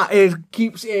it not? It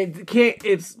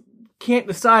can't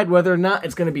decide whether or not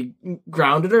it's going to be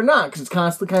grounded or not because it's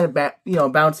constantly kind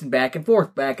of bouncing back and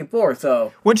forth.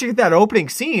 So once you get that opening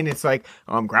scene, it's like,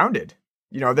 oh, I'm grounded.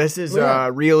 This is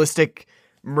a realistic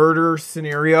murder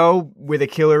scenario with a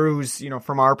killer who's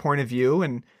from our point of view,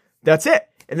 and that's it.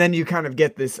 And then you kind of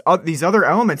get these other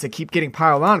elements that keep getting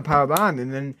piled on,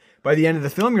 and then by the end of the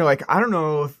film, you're like, I don't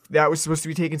know if that was supposed to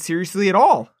be taken seriously at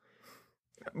all.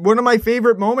 One of my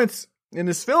favorite moments in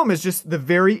this film is just the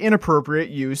very inappropriate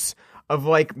use of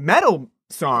metal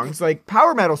songs, like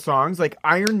power metal songs, like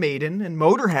Iron Maiden and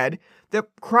Motorhead, that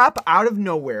crop out of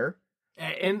nowhere.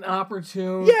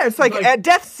 Inopportune. Yeah, it's like at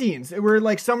death scenes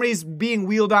where somebody's being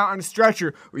wheeled out on a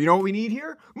stretcher. You know what we need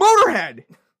here? Motorhead!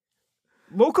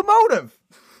 Locomotive!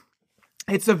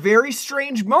 It's a very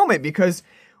strange moment because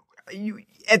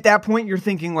at that point you're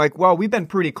thinking well, we've been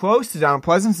pretty close to Donald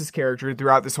Pleasance's character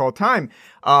throughout this whole time.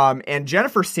 And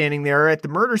Jennifer standing there at the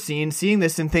murder scene, seeing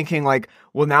this and thinking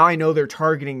well, now I know they're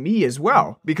targeting me as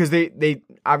well. Because they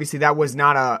obviously that was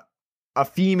not a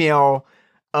female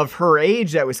of her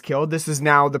age that was killed. This is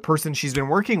now the person she's been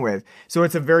working with. So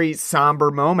it's a very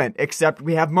somber moment, except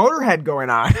we have Motorhead going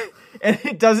on. And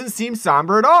it doesn't seem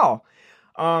somber at all.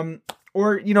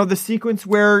 Or, the sequence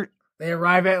where they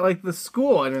arrive at the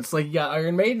school and it's you got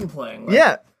Iron Maiden playing.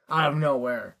 Out of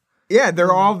nowhere. Yeah,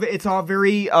 it's all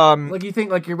very you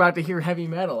think you're about to hear heavy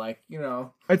metal,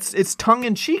 It's tongue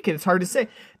in cheek and it's hard to say.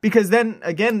 Because then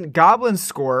again, Goblin's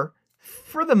score,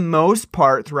 for the most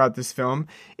part throughout this film,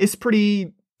 is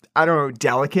pretty,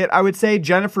 delicate, I would say.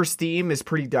 Jennifer's theme is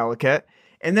pretty delicate.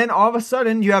 And then all of a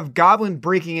sudden you have Goblin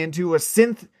breaking into a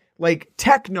synth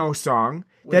techno song.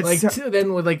 With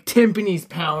timpanis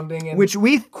pounding and which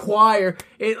we choir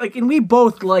and we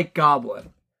both like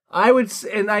Goblin.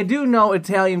 I do know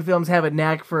Italian films have a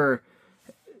knack for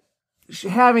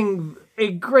having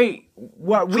a great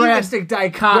drastic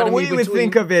dichotomy. What we would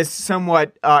think of as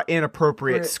somewhat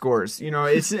inappropriate scores.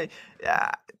 It's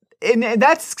and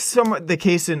that's the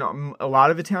case in a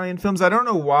lot of Italian films. I don't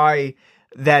know why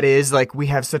that is. We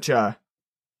have such a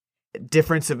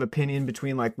difference of opinion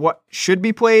between what should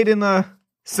be played in the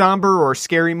somber or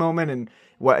scary moment and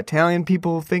what Italian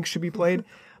people think should be played.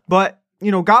 But,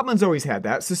 Goblin's always had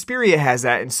that. Suspiria has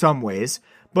that in some ways.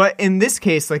 But in this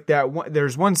case,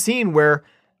 there's one scene where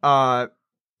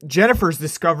Jennifer's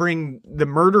discovering the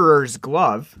murderer's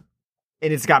glove,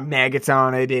 and it's got maggots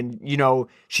on it, and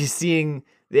she's seeing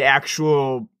the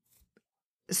actual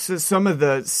some of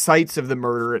the sites of the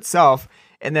murder itself,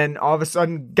 and then all of a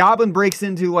sudden Goblin breaks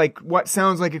into like what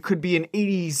sounds like it could be an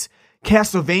 80s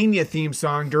Castlevania theme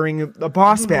song during a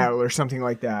boss battle or something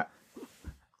like that.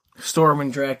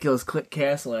 Storming Dracula's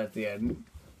castle at the end.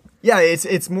 Yeah,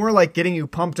 it's more like getting you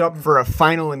pumped up for a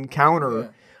final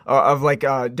encounter of like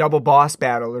a double boss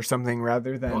battle or something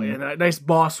rather than a nice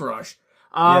boss rush.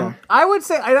 I would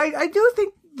say I do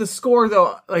think the score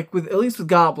though, like at least with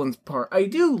Goblin's part, I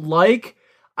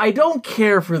don't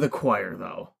care for the choir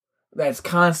though. That's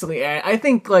constantly I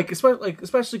think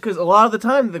especially because a lot of the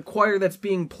time the choir that's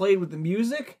being played with the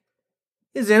music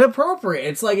is inappropriate.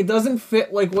 It's like it doesn't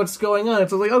fit like what's going on.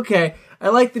 It's like, okay, I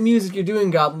like the music you're doing,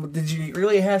 Goblin, but did you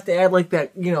really have to add like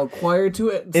that, choir to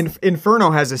it?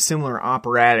 Inferno has a similar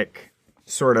operatic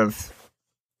sort of.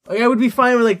 Like I would be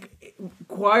fine with like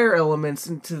choir elements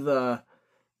into the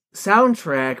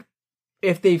soundtrack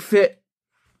if they fit,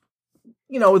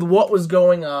 with what was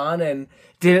going on and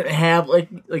didn't have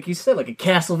like you said, like a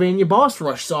Castlevania boss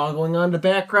rush song going on in the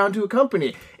background to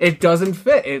accompany. It doesn't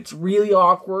fit. It's really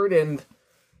awkward and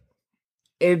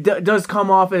it does come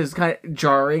off as kind of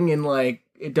jarring and like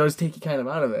it does take you kind of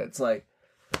out of it. It's like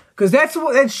because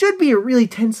that should be a really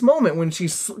tense moment when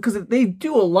because they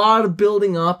do a lot of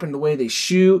building up and the way they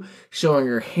shoot, showing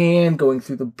her hand going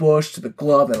through the bush to the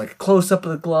glove and like a close up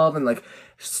of the glove and like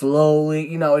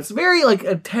slowly, it's very like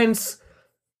a tense,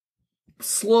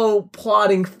 slow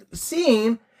plotting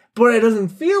scene, but it doesn't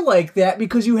feel like that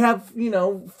because you have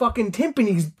fucking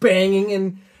timpanis banging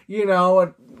and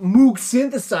a Moog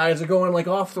synthesizer going like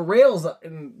off the rails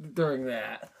during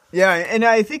that. Yeah, and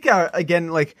I think again,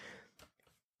 like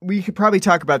we could probably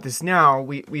talk about this now.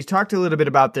 We talked a little bit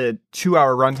about the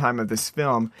 2-hour runtime of this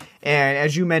film, and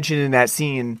as you mentioned in that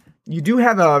scene, you do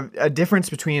have a difference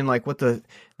between like what the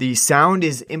sound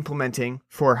is implementing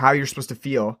for how you're supposed to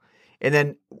feel, and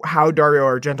then how Dario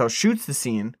Argento shoots the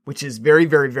scene, which is very,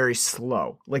 very, very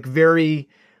slow, like very,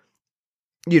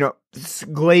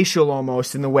 glacial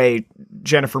almost in the way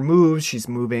Jennifer moves. She's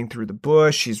moving through the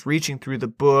bush. She's reaching through the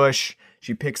bush.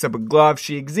 She picks up a glove.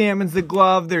 She examines the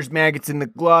glove. There's maggots in the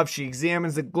glove. She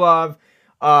examines the glove.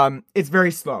 It's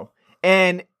very slow.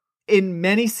 And in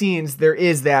many scenes, there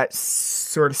is that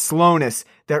sort of slowness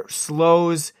that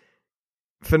slows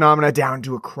phenomena down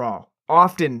to a crawl.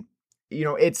 Often,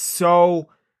 it's so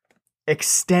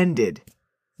extended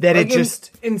that like it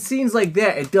just... In scenes like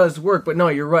that, it does work, but no,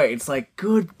 you're right. It's like,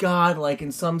 good God, like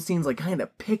in some scenes, like kind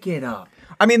of pick it up.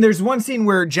 I mean, there's one scene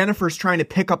where Jennifer's trying to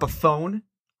pick up a phone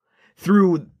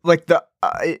through like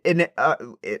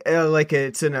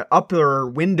it's an upper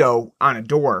window on a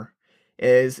door.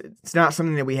 It's not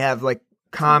something that we have like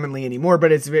commonly anymore,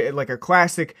 but it's like a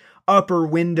classic upper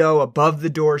window above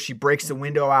the door. She breaks the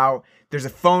window out. There's a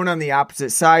phone on the opposite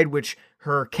side, which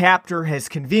her captor has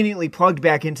conveniently plugged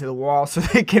back into the wall so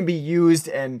that it can be used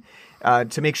and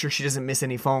to make sure she doesn't miss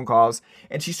any phone calls.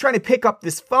 And she's trying to pick up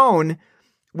this phone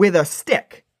with a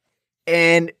stick.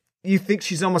 And you think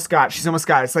she's almost got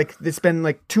it. It's like it's been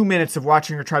like 2 minutes of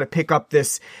watching her try to pick up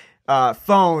this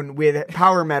phone with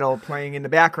power metal playing in the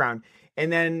background.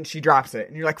 And then she drops it.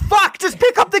 And you're like, fuck, just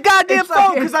pick up the goddamn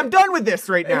phone because I'm done with this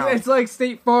right now. It's like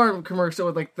State Farm commercial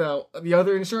with like the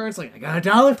other insurance. Like, I got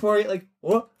 $1 for you. Like,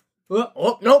 what?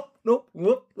 Oh, nope.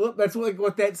 Whoop. That's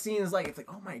what that scene is like. It's like,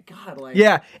 oh my God. Like,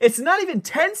 yeah, it's not even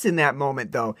tense in that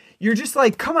moment though. You're just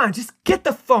like, come on, just get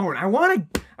the phone. I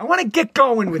want to get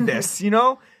going with this,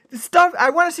 The stuff, I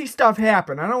want to see stuff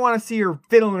happen. I don't want to see her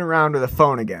fiddling around with a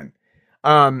phone again.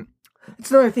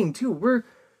 It's another thing too.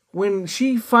 When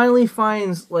she finally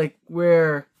finds like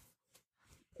where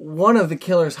one of the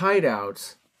killer's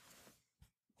hideouts,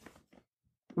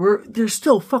 there's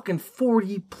still fucking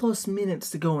 40 plus minutes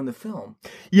to go in the film.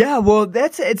 Yeah, well,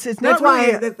 that's not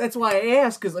really... That's why I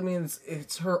asked, because I mean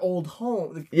it's her old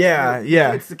home. Yeah.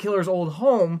 It's the killer's old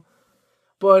home,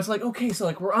 but it's like, okay, so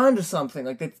like we're on to something.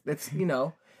 Like that's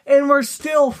and we're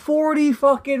still 40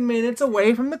 fucking minutes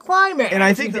away from the climax. And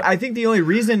I think the only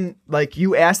reason like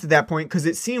you asked at that point, because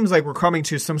it seems like we're coming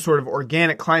to some sort of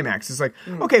organic climax. It's like,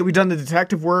 okay, we've done the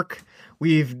detective work.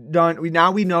 We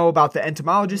know about the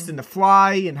entomologist and the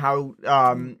fly and how,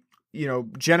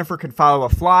 Jennifer can follow a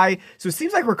fly. So it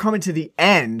seems like we're coming to the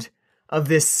end of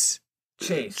this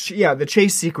chase. The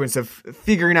chase sequence of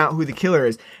figuring out who the killer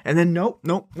is. And then nope.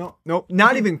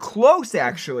 Not even close,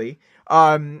 actually.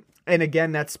 And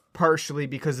again, that's partially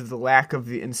because of the lack of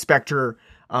the inspector,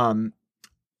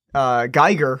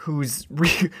 Geiger, who's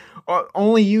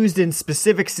only used in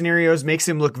specific scenarios, makes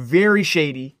him look very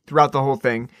shady throughout the whole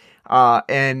thing,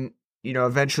 and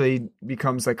eventually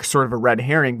becomes like sort of a red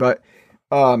herring. But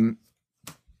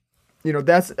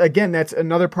that's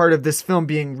another part of this film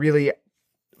being really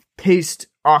paced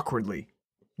awkwardly,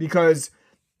 because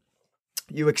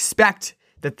you expect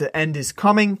that the end is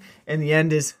coming and the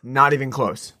end is not even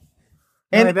close.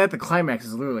 And the climax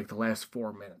is literally like the last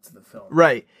 4 minutes of the film.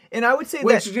 Right. And I would say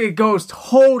it goes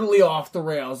totally off the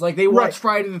rails. Like they watch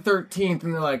Friday the 13th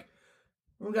and they're like,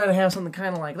 we got to have something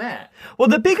kind of like that. Well,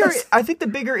 I think the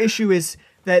bigger issue is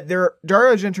that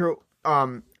Dario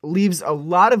Argento leaves a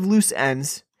lot of loose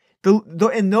ends.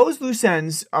 And those loose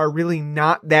ends are really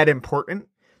not that important.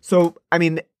 So, I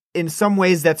mean, in some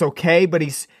ways that's okay, but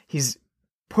he's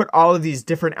put all of these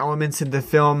different elements in the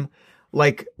film,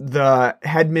 like the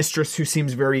headmistress who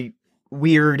seems very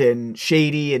weird and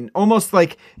shady and almost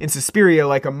like in Suspiria,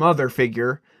 like a mother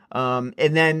figure. And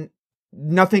then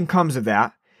nothing comes of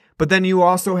that. But then you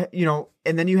also,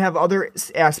 and then you have other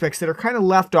aspects that are kind of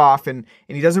left off, and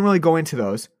he doesn't really go into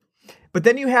those. But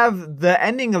then you have the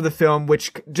ending of the film,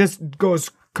 which just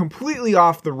goes completely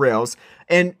off the rails,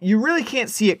 and you really can't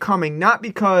see it coming, not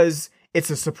because it's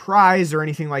a surprise or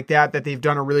anything like that they've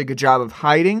done a really good job of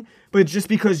hiding, but just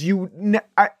because you would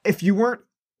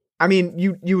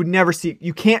never see it.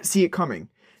 You can't see it coming.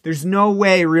 There's no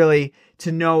way really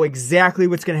to know exactly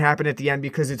what's going to happen at the end,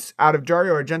 because it's out of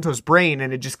Dario Argento's brain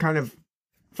and it just kind of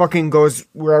fucking goes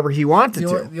wherever he wants it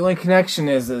to. The only connection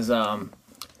is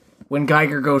when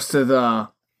Geiger goes to the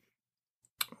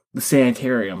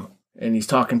sanitarium and he's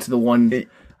talking to the one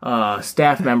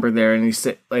staff member there, and he's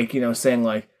saying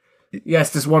like,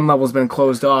 yes, this one level's been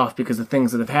closed off because of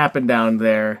things that have happened down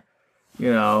there,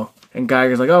 and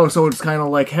Geiger's like, oh, so it's kind of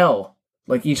like hell.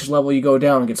 Like each level you go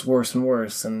down, it gets worse and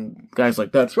worse. And Guy's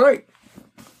like, that's right.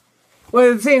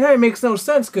 Well, at the same time, it makes no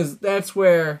sense, because that's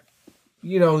where,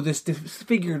 this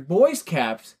disfigured boy's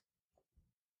kept.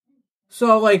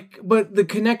 So, but the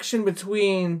connection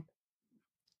between,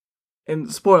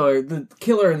 and spoiler, the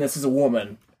killer in this is a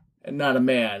woman and not a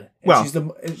man. And well,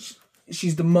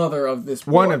 she's the mother of this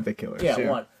boy. One of the killers. Yeah,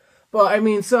 one. But, I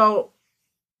mean, so,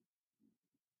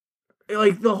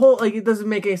 the whole, it doesn't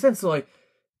make any sense. So,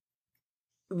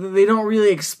 they don't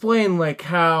really explain,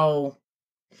 how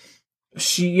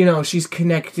she's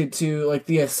connected to,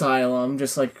 the asylum,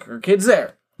 just like her kid's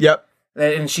there. Yep.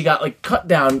 And she got, cut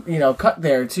down, cut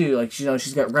there, too.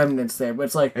 She's got remnants there. But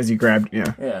it's as he grabbed,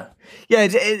 yeah. Yeah. Yeah,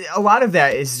 a lot of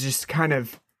that is just kind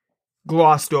of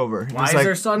glossed over. Why is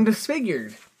her son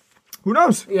disfigured? Who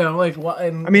knows? What?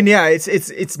 And... I mean, yeah,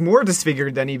 it's more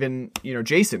disfigured than even,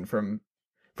 Jason from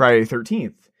Friday the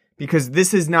 13th. Because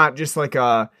this is not just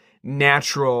a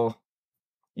natural,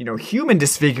 human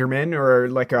disfigurement or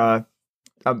a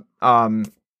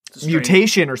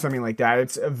mutation or something like that.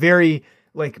 It's a very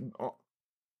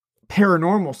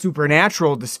paranormal,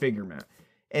 supernatural disfigurement,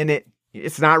 and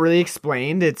it's not really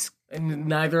explained. And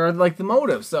neither are the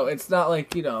motives, so it's not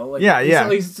at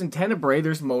least it's in Tenebrae.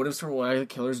 There's motives for why the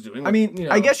killer's doing. I mean,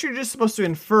 I guess you're just supposed to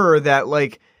infer that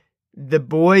the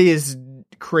boy is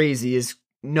crazy, is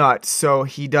nuts, so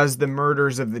he does the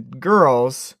murders of the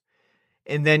girls.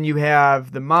 And then you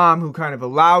have the mom who kind of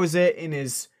allows it and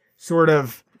is sort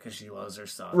of... Because she loves her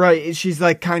son. Right. She's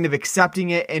kind of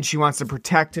accepting it, and she wants to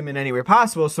protect him in any way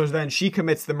possible. So then she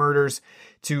commits the murders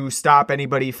to stop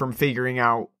anybody from figuring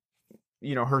out,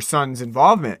 her son's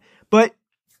involvement. But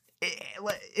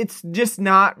it's just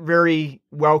not very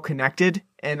well connected.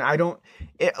 And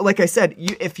like I said,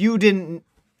 you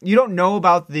don't know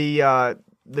about the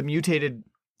mutated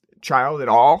child at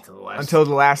all until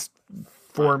the last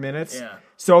 4 minutes. Yeah.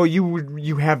 So you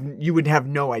would have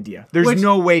no idea. There's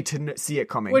no way to see it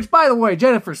coming. Which, by the way,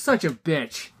 Jennifer's such a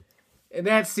bitch. And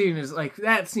that scene is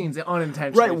scene's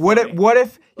unintentional. Right. What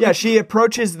if she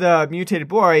approaches the mutated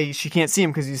boy, she can't see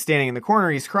him because he's standing in the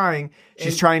corner, he's crying.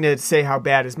 She's trying to say how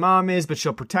bad his mom is, but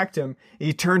she'll protect him.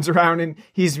 He turns around and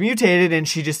he's mutated, and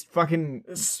she just fucking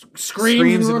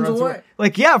screams and runs away.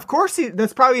 Of course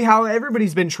that's probably how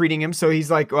everybody's been treating him. So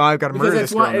he's like, well, I've got to murder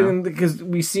this girl now. Because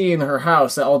we see in her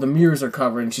house that all the mirrors are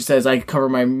covered, and she says, I cover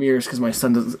my mirrors because my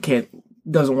son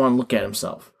doesn't want to look at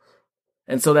himself.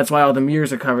 And so that's why all the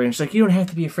mirrors are covered. And she's like, you don't have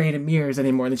to be afraid of mirrors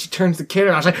anymore. And then she turns the kid,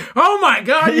 and I was like, oh my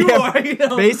God, you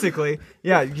are. Basically.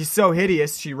 Yeah, he's so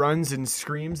hideous. She runs and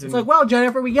screams. And... It's well,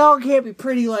 Jennifer, we all can't be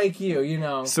pretty like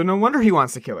you, So no wonder he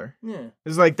wants to kill her. Yeah.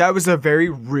 It's that was a very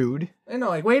rude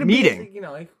way to meeting.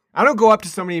 I don't go up to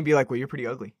somebody and be like, well, you're pretty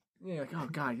ugly. Yeah, oh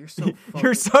God, you're so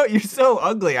you're so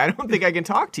ugly. I don't think I can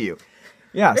talk to you.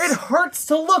 Yes. It hurts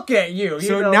to look at you.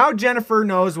 So you know? now Jennifer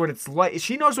knows what it's like.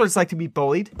 She knows what it's like to be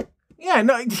bullied. Yeah,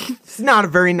 no, It's not a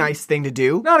very nice thing to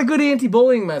do. not a good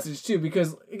anti-bullying message too,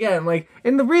 because again, like,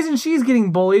 and the reason she's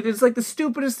getting bullied is like the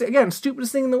stupidest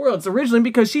thing in the world. It's originally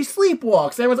because she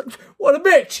sleepwalks. Everyone's like, what a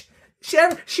bitch.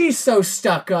 She's so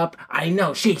stuck up. I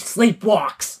know, she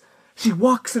sleepwalks. She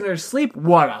walks in her sleep.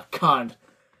 What a cunt.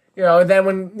 You know, and then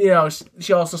when, you know,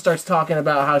 she also starts talking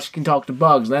about how she can talk to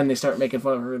bugs, then they start making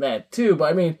fun of her for that too.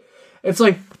 But I mean, it's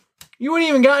like, you wouldn't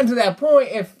even gotten to that point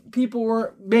if people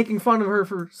weren't making fun of her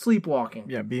for sleepwalking.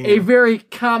 Yeah, being a very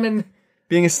common...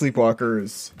 Being a sleepwalker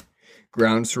is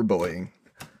grounds for bullying.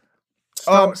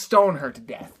 Stone her to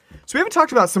death. So we haven't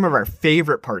talked about some of our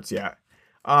favorite parts yet.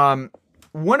 My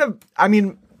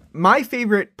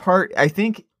favorite part, I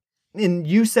think, and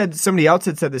you said, somebody else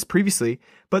had said this previously,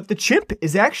 but the chimp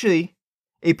is actually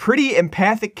a pretty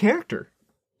empathic character.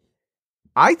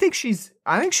 I think she's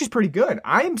pretty good.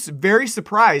 I am very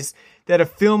surprised that a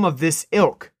film of this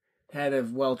ilk Had a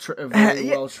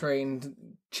well-trained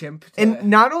chimp. and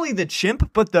not only the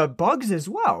chimp, but the bugs as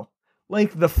well.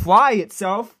 Like the fly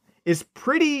itself is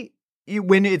pretty,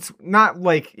 when it's not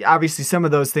like, obviously some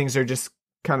of those things are just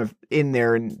kind of in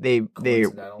there and they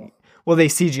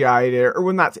CGI'd it, or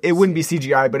well, not, it wouldn't be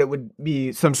CGI, but it would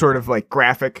be some sort of like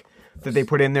graphic that they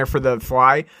put in there for the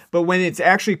fly. But when it's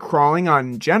actually crawling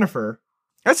on Jennifer,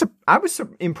 I was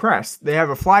impressed. They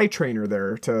have a fly trainer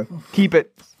there to keep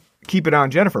it on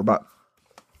Jennifer. But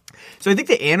so I think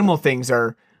the animal things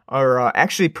are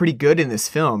actually pretty good in this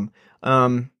film.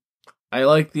 I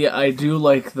do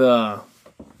like the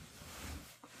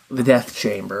death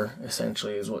chamber,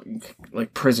 essentially, is what,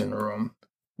 like, prison room.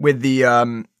 With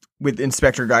the with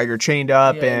Inspector Geiger chained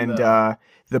up, Yeah, and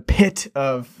the pit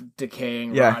of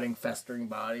decaying, Yeah. rotting, festering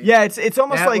bodies. yeah, it's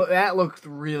almost like that looked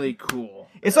really cool.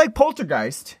 it's like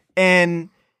Poltergeist, and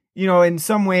you know, in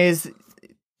some ways,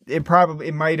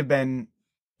 it might have been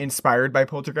inspired by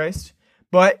Poltergeist,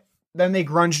 but then they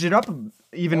grunged it up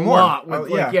even A more. lot with,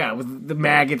 with the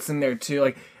maggots in there too.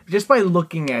 Like, just by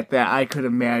looking at that, I could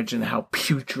imagine how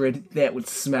putrid that would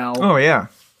smell. Oh yeah.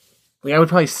 Like, I would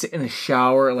probably sit in a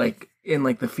shower, like, in,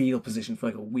 like, the fetal position for,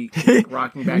 like, a week, like,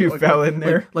 rocking back. You like, fell in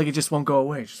there. Like, it just won't go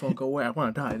away. It just won't go away. I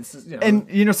want to die. This is, you know. And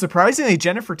you know, surprisingly,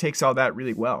 Jennifer takes all that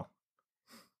really well.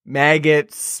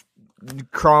 Maggots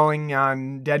crawling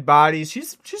on dead bodies.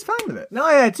 She's fine with it. No,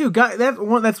 yeah, too.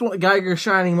 That's one Geiger's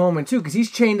shining moment too, because he's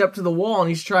chained up to the wall and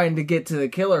he's trying to get to the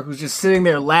killer, who's just sitting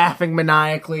there laughing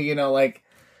maniacally, you know, like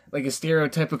a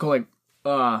stereotypical, like,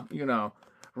 you know,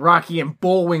 Rocky and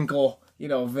Bullwinkle, you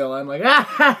know, villain, like, ah,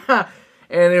 ha, ha.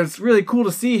 And it was really cool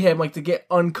to see him, like, to get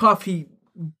uncuffed. He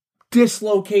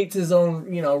dislocates his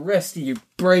own, you know, wrist. He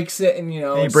breaks it, and, you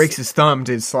know, And he breaks his thumb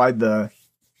to slide the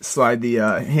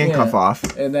handcuff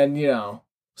off. and then, you know,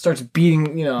 starts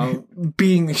beating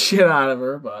the shit out of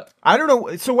her. But I don't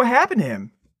know. So what happened to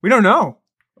him? We don't know.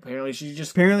 apparently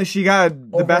she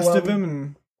got the best of him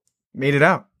and made it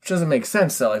out. which doesn't make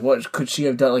sense though. Like, what could she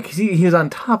have done? Like, he was on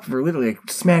top of her, literally, like,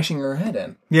 smashing her head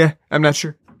in. Yeah, I'm not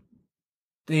sure.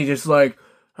 Then he just like,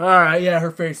 all right, yeah,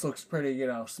 her face looks pretty, you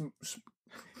know.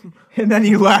 And then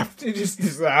he left. He just,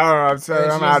 He's like, I don't know,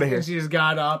 I'm out of here. And she just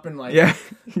got up and like, Yeah,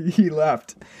 he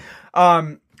left.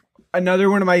 Another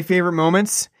one of my favorite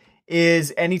moments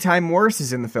is anytime Morris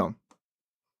is in the film.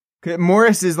 'Cause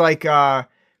Morris is like Paul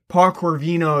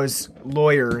Corvino's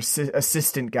lawyer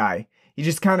assistant guy. He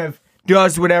just kind of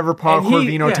does whatever Paul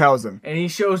Corvino tells him. And he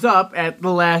shows up at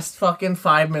the last fucking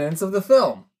 5 minutes of the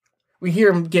film. We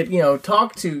hear him get, you know,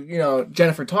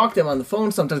 Jennifer talk to him on the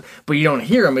phone sometimes, but you don't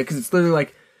hear him because it's literally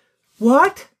like,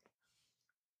 what?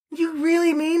 You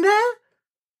really mean that?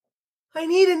 I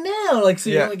need it now. Like, so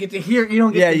you don't get to hear,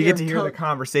 you get to hear the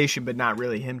conversation, but not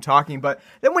really him talking. But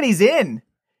then when he's in,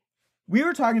 we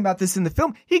were talking about this in the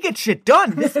film, he gets shit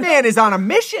done. This man is on a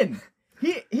mission.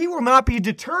 He will not be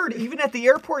deterred. Even at the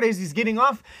airport as he's getting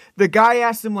off, the guy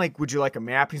asked him, like, would you like a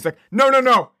map? He's like,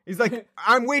 no. He's like,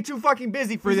 I'm way too fucking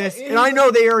busy for this, and I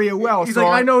know the area well. He's so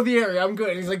like, I know the area, I'm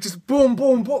good. He's like, just boom,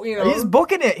 boom, boom, you know. He's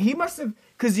booking it. He must have,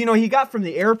 because, you know, he got from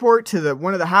the airport to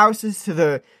one of the houses to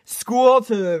the school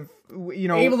to the, you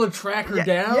know. Able to track her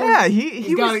down. Yeah,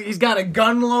 he's got a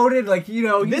gun loaded, like, you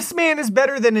know. This man is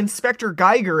better than Inspector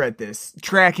Geiger at this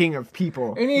tracking of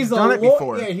people. And he's done it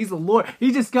before. Yeah, he's a lawyer.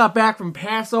 He just got back from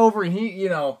Passover, and he, you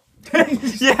know.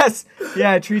 Yes.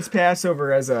 Yeah, it treats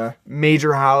Passover as a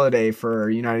major holiday for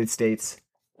United States.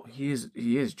 He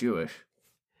is Jewish.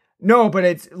 No, but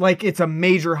it's a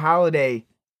major holiday.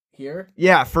 Here?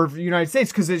 Yeah, for United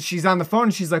States, because she's on the phone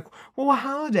and she's like, well, what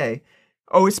holiday?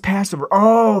 Oh, it's Passover.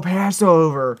 Oh,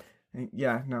 Passover.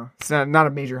 Yeah, no, it's not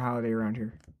a major holiday around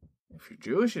here. If you're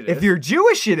Jewish, it is. If you're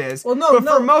Jewish, it is. Well, no,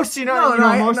 but for most,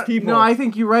 most people. No, I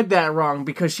think you read that wrong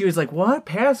because she was like, "What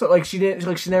Passover?" Like she didn't,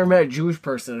 like she never met a Jewish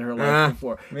person in her life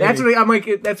before. Maybe. That's what I'm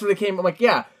like. That's what it came. I'm like,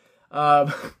 yeah,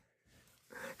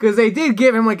 because they did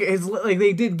give him like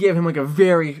they did give him like a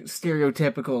very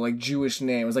stereotypical like Jewish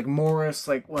name. It was like Morris.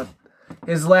 Like what?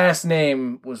 His last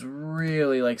name was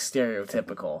really like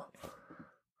stereotypical.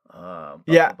 I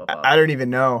don't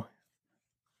even know.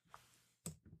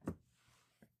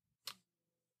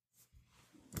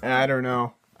 I don't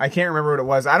know. I can't remember what it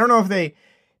was. I don't know if did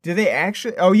they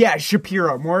actually. Oh yeah,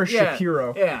 Shapiro, Morris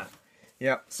Shapiro. Yeah.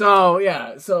 Yep. So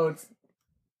it's,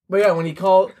 but yeah,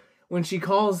 when she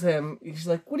calls him, she's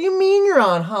like, "What do you mean you're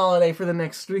on holiday for the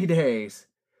next 3 days?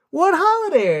 What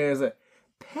holiday is it?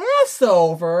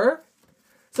 Passover."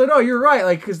 So no, you're right.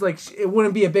 Like, because like it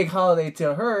wouldn't be a big holiday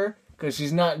to her because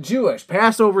she's not Jewish.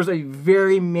 Passover is a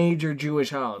very major Jewish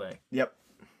holiday. Yep.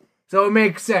 So it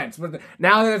makes sense. But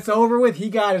now that it's over with, he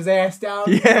got his ass down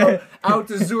out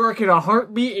to Zurich in a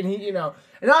heartbeat, and he, and not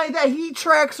only that, he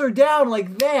tracks her down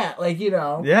like that,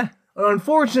 Yeah.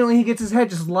 Unfortunately, he gets his head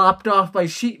just lopped off by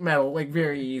sheet metal, like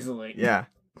very easily. Yeah.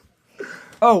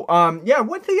 Oh,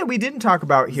 one thing that we didn't talk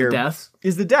about here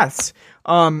is the deaths,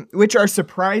 which are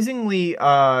surprisingly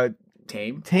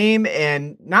tame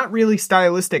and not really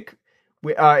stylistic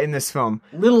in this film.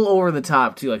 Little over the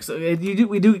top too, like so.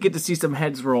 We do get to see some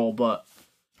heads roll, but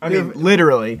I mean,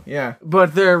 literally, yeah.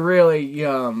 But they're really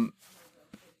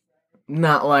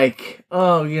not like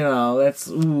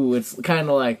it's kind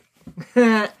of like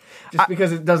just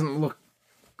because it doesn't look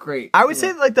great. I would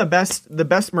say like the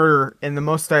best murder and the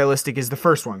most stylistic is the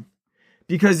first one,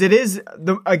 because it is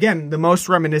the most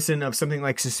reminiscent of something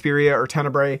like Suspiria or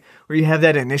Tenebrae, where you have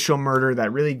that initial murder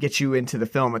that really gets you into the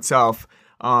film itself.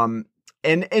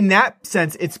 And in that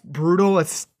sense, it's brutal.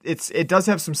 It does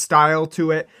have some style to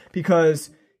it,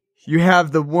 because you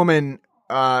have the woman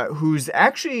who's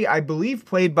actually, I believe,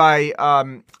 played by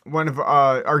one of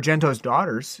Argento's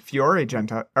daughters, Fiore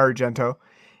Argento,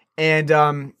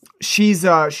 and she's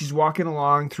walking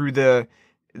along through the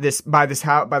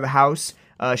house.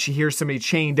 She hears somebody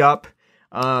chained up,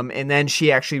 and then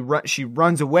she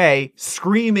runs away,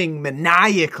 screaming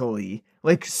maniacally.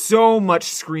 Like, so much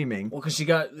screaming. Well, because she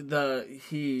got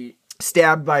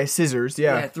stabbed by scissors,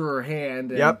 yeah, through her hand.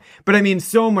 Yep. But I mean,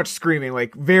 so much screaming,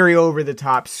 like very over the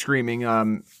top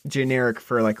screaming, generic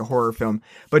for like a horror film.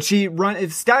 But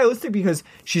it's stylistic because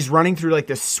she's running through like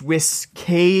the Swiss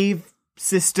cave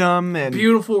system and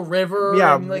beautiful river.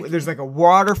 Yeah, and, there's like a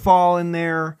waterfall in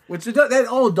there, which that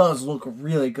all does look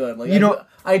really good. Like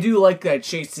I do like that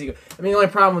chase scene. I mean, the only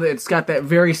problem with it's got that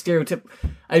very stereotype.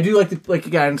 I do like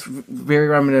again, it's very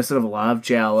reminiscent of a lot of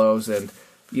Giallos, and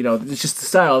it's just the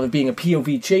style of it being a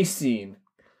POV chase scene.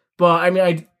 But I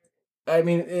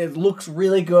mean, it looks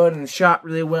really good and shot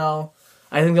really well.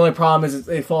 I think the only problem is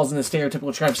it falls in the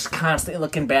stereotypical trap, just constantly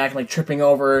looking back, and like tripping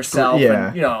over herself,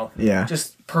 and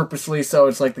just purposely, so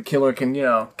it's like the killer can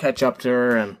catch up to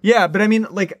her. And yeah, but I mean,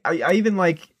 like I even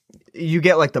like you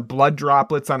get like the blood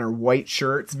droplets on her white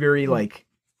shirt. It's very like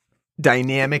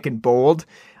dynamic and bold.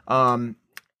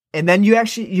 And then you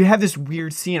have this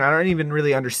weird scene. I don't even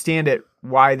really understand it,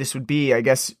 why this would be. I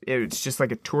guess it's just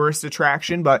like a tourist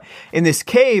attraction. But in this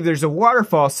cave, there's a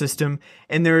waterfall system,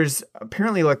 and there's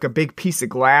apparently like a big piece of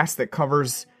glass that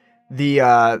covers the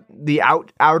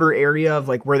outer area of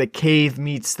like where the cave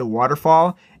meets the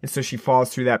waterfall. And so she falls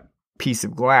through that piece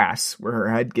of glass where her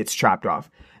head gets chopped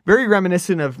off. Very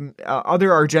reminiscent of other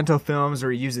Argento films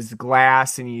where he uses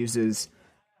glass and he uses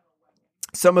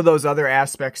some of those other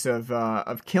aspects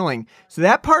of killing. So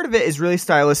that part of it is really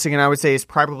stylistic, and I would say is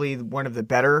probably one of the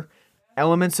better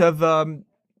elements of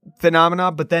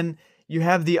Phenomena. But then you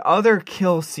have the other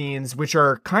kill scenes, which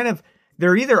are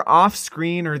they're either off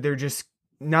screen or they're just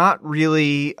not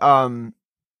really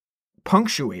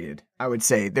punctuated. I would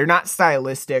say they're not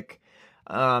stylistic.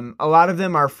 A lot of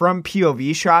them are from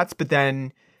POV shots, but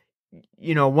then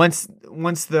once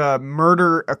the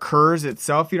murder occurs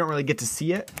itself, you don't really get to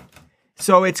see it.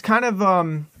 So it's kind of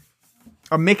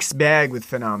a mixed bag with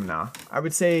Phenomena. I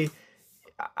would say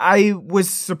I was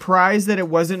surprised that it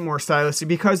wasn't more stylistic,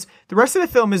 because the rest of the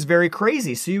film is very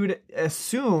crazy. So you would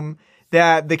assume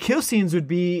that the kill scenes would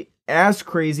be as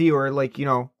crazy or like,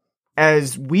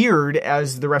 as weird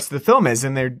as the rest of the film is,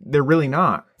 and they're really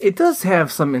not. It does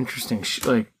have some interesting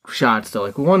shots though.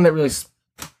 Like one that really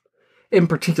in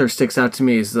particular sticks out to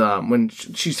me is when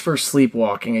she's first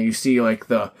sleepwalking and you see like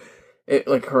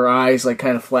her eyes like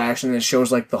kind of flash, and it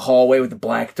shows like the hallway with the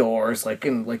black doors, like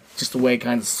and like just the way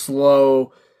kind of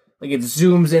slow, like it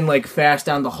zooms in like fast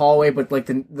down the hallway, but like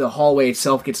the hallway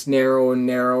itself gets narrower and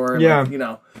narrower. And,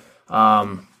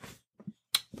 yeah.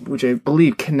 which I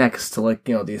believe connects to like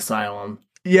the asylum.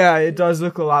 Yeah, it does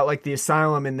look a lot like the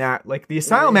asylum in that. Like the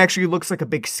asylum actually looks like a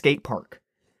big skate park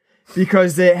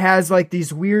because it has like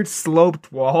these weird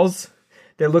sloped walls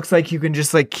that looks like you can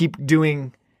just like keep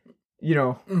doing,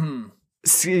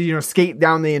 skate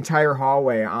down the entire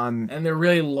hallway on. And they're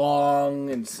really long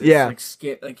and it's Yeah. like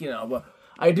but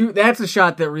I do. That's a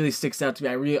shot that really sticks out to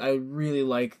me. I really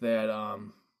like that.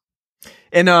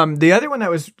 And the other one that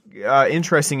was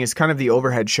interesting is kind of the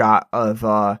overhead shot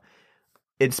of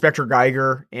Inspector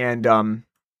Geiger and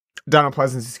Donald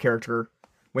Pleasence's character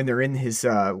when they're in his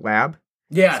lab.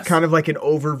 Yes. It's kind of like an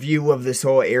overview of this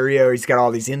whole area. He's got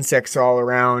all these insects all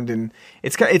around, and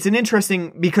it's an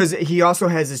interesting because he also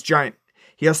has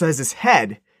this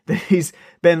head that he's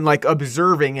been like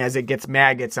observing as it gets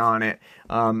maggots on it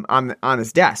on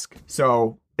his desk.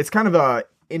 So it's kind of a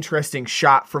interesting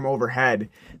shot from overhead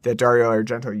that Dario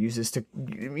Argento uses to,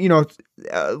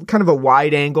 kind of a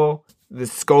wide angle, the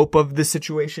scope of the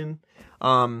situation.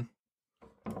 But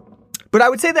I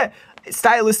would say that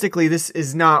stylistically, this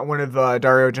is not one of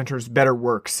Dario Argento's better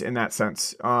works in that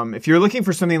sense. If you're looking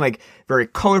for something like very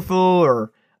colorful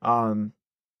or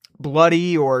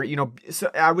bloody, or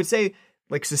so I would say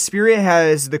like Suspiria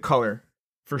has the color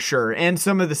for sure, and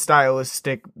some of the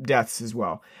stylistic deaths as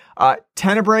well.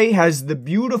 Tenebrae has the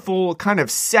beautiful kind of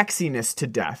sexiness to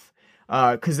death,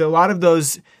 because a lot of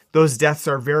those deaths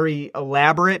are very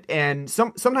elaborate and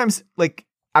sometimes like.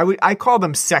 I call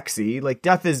them sexy. Like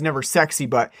death is never sexy,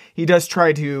 but he does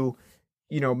try to,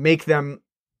 make them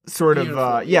sort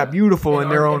of, beautiful in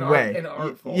their own way. And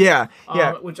artful. Yeah.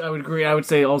 Which I would agree. I would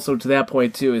say also to that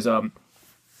point too is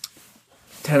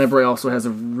Tenebrae also has a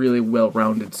really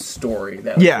well-rounded story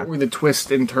where the twists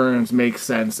and turns make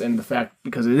sense, and the fact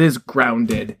because it is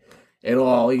grounded, it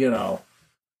all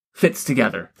fits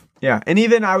together. Yeah, and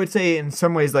even I would say in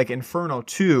some ways like Inferno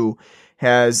 2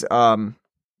 has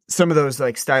some of those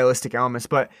like stylistic elements,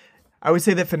 but I would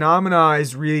say that Phenomena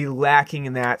is really lacking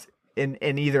in that in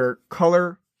either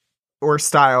color or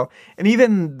style, and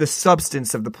even the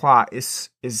substance of the plot is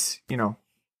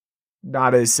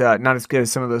not as good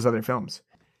as some of those other films.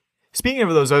 Speaking of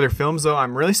those other films, though,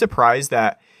 I'm really surprised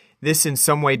that this in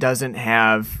some way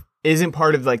isn't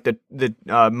part of like the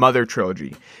Mother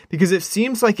trilogy, because it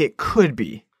seems like it could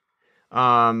be.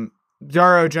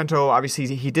 Dario Argento,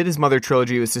 obviously, he did his Mother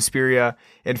trilogy with Suspiria,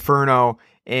 Inferno,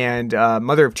 and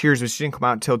Mother of Tears, which didn't come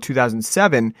out until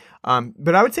 2007.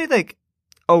 But I would say like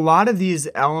a lot of these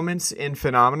elements in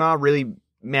Phenomena really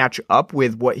match up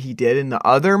with what he did in the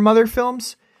other Mother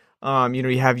films.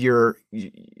 You have your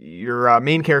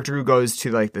main character who goes to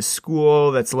like the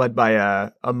school that's led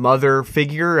by a mother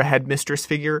figure, a headmistress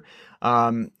figure,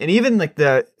 and even like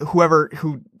whoever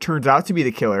who turns out to be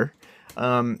the killer.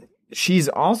 She's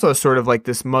also sort of like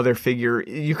this mother figure.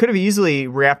 You could have easily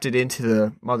wrapped it into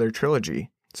the Mother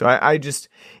trilogy. So I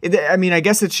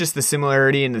guess it's just the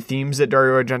similarity in the themes that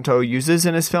Dario Argento uses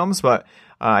in his films, but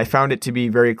I found it to be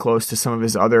very close to some of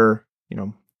his other,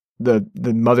 the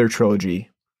Mother trilogy.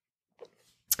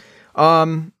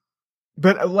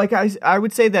 But like I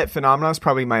would say that Phenomena is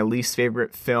probably my least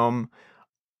favorite film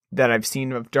that I've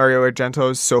seen of Dario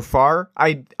Argento's so far.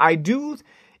 I do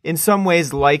in some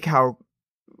ways like how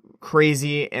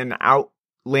crazy and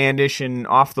outlandish and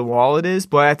off the wall it is,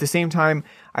 but at the same time,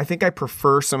 I think I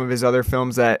prefer some of his other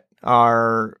films that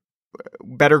are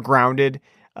better grounded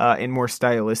and more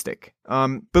stylistic.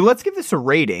 But let's give this a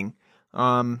rating.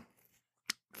 From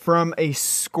a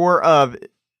score of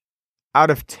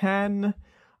out of 10,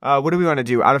 what do we want to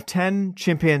do? Out of 10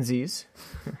 chimpanzees,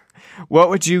 what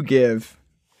would you give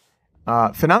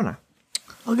Phenomena?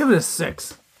 I'll give it a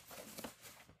 6.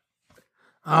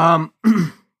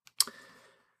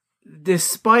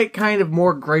 Despite kind of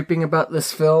more griping about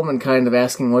this film and kind of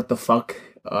asking what the fuck,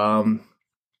 than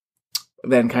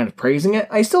kind of praising it,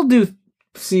 I still do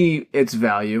see its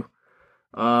value.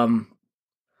 Do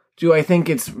I think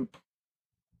it's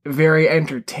very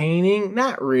entertaining?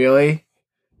 Not really,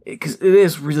 because it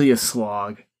is really a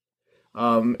slog.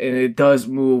 And it does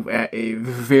move at a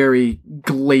very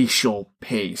glacial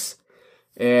pace.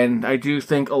 And I do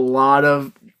think a lot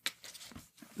of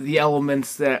the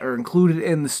elements that are included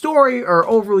in the story are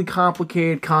overly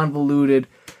complicated, convoluted,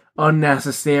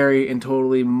 unnecessary, and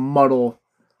totally muddle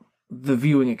the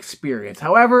viewing experience.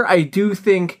 However, I do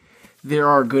think there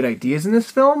are good ideas in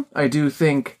this film. I do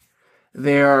think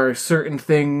there are certain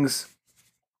things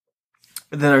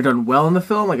that are done well in the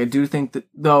film. Like, I do think that,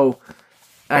 though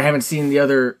I haven't seen the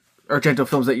other Argento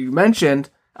films that you mentioned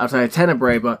outside of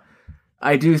Tenebrae, but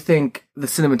I do think the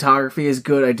cinematography is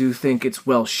good. I do think it's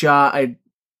well shot. I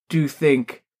do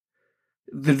think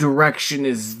the direction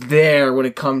is there when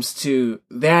it comes to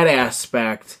that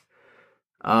aspect.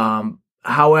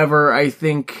 However, I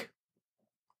think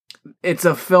it's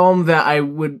a film that I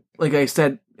would, like I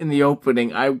said in the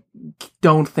opening, I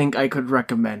don't think I could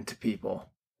recommend to people.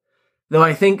 Though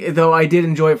I did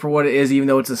enjoy it for what it is, even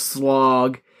though it's a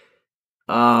slog.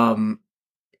 The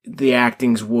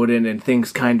acting's wooden and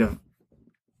things kind of,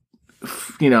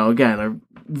 again, are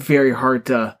very hard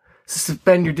to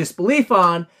suspend your disbelief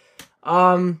on.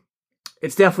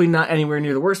 It's definitely not anywhere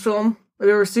near the worst film I've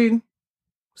ever seen.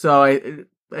 So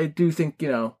I do think,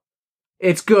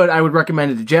 it's good. I would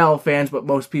recommend it to Giallo fans, but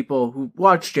most people who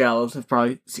watch Giallos have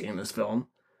probably seen this film.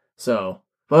 So,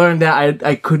 but other than that,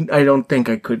 I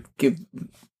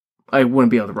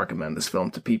wouldn't be able to recommend this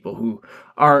film to people who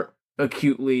aren't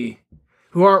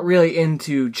really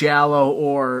into Giallo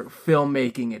or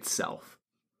filmmaking itself.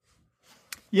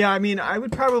 Yeah, I mean, I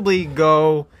would probably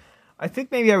go, I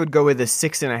think maybe I would go with a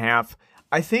 6.5.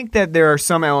 I think that there are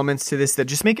some elements to this that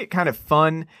just make it kind of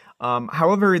fun.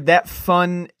 However, that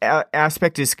fun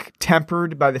aspect is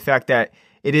tempered by the fact that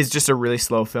it is just a really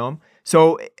slow film.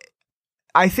 So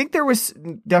I think there was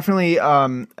definitely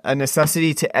a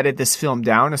necessity to edit this film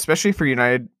down, especially for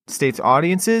United States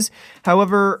audiences.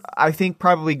 However, I think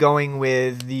probably going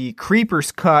with the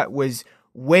Creepers cut was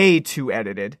way too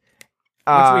edited.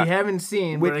 Which we haven't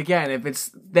seen, but again, if it's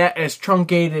that as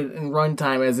truncated in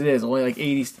runtime as it is, only like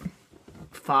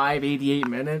 88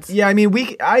 minutes. Yeah, I mean,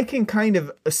 I can kind of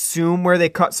assume where they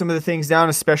cut some of the things down,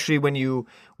 especially when you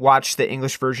watch the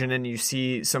English version and you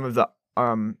see some of the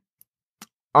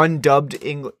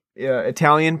undubbed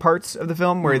Italian parts of the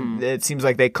film where it seems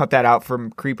like they cut that out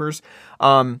from Creepers.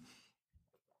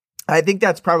 I think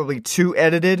that's probably too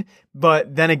edited,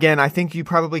 but then again, I think you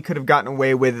probably could have gotten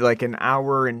away with like an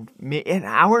hour and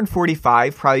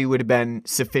 45 probably would have been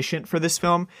sufficient for this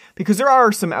film, because there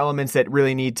are some elements that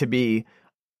really need to be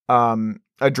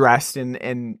addressed,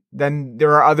 and then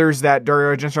there are others that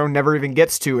Dario Argento never even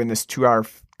gets to in this 2-hour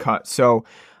cut. So,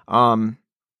 and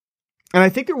I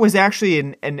think there was actually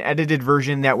an edited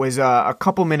version that was a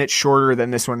couple minutes shorter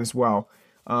than this one as well.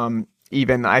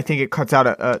 Even I think it cuts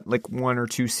out like 1 or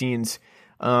 2 scenes.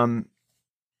 So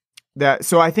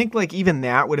I think like even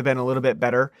that would have been a little bit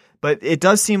better, but it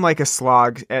does seem like a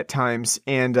slog at times,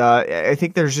 and I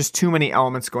think there's just too many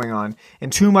elements going on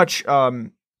and too much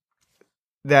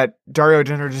that Dario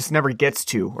Argento just never gets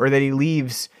to, or that he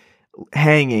leaves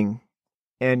hanging.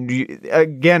 And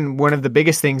again, one of the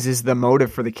biggest things is the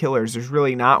motive for the killers. There's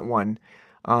really not one.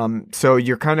 So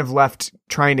you're kind of left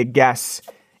trying to guess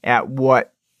at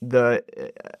what the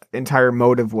entire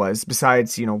motive was,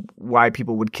 besides, why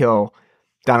people would kill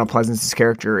Donald Pleasance's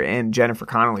character and Jennifer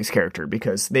Connelly's character,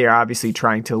 because they are obviously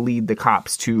trying to lead the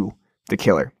cops to the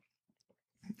killer.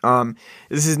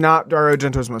 This is not Dario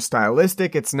Argento's most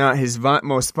stylistic. It's not his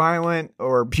most violent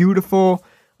or beautiful.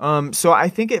 So I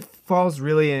think it falls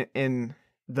really in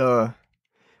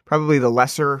probably the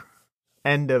lesser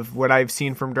end of what I've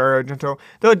seen from Dario Argento,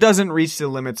 though it doesn't reach the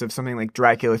limits of something like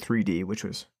Dracula 3D, which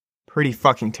was pretty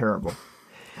fucking terrible.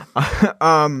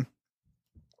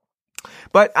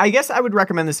 But I guess I would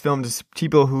recommend this film to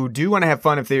people who do want to have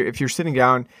fun. If you're sitting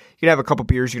down, you can have a couple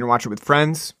beers, you can watch it with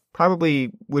friends.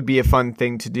 Probably would be a fun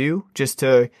thing to do.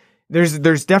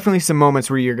 There's definitely some moments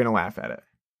where you're going to laugh at it.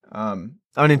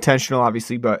 Unintentional,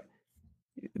 obviously, but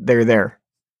they're there.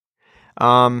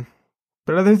 But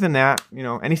other than that,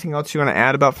 anything else you want to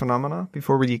add about Phenomena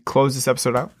before we close this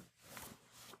episode out?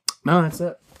 No, that's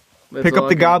it. Pick up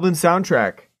the Goblin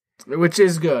soundtrack, which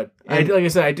is good. Like I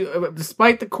said, I do.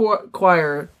 Despite the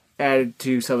choir added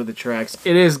to some of the tracks,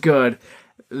 it is good,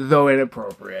 though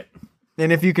inappropriate. And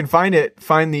if you can find it,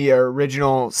 find the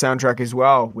original soundtrack as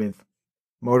well with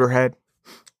Motorhead,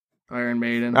 Iron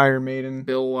Maiden,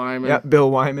 Bill Wyman. Yeah,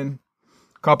 Bill Wyman,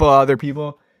 a couple of other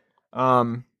people.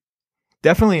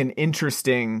 Definitely an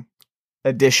interesting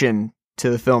addition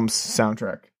to the film's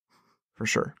soundtrack, for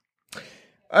sure.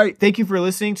 All right, thank you for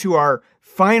listening to our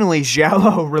finally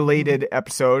Giallo-related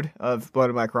episode of Blood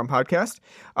and Black Rum podcast.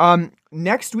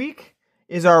 Next week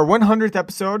is our 100th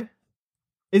episode.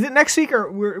 Is it next week,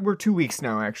 or we're 2 weeks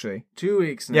now? Actually, 2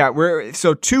 weeks now. Yeah,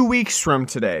 so 2 weeks from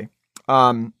today.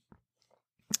 That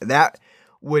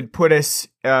would put us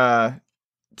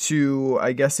to,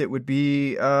 I guess it would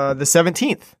be the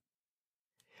 17th.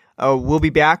 We'll be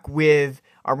back with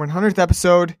our 100th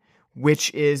episode,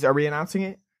 which is, are we announcing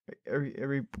it? Are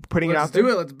we putting it out there?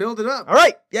 Let's do it. Let's build it up. All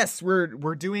right. Yes, we're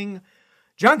doing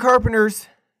John Carpenter's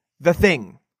The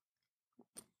Thing.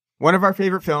 One of our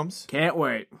favorite films. Can't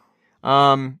wait.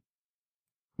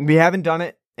 We haven't done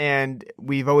it and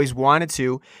we've always wanted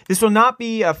to. This will not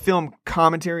be a film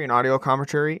commentary, an audio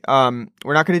commentary. We're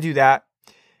not going to do that.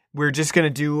 We're just going to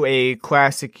do a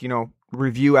classic,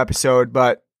 review episode,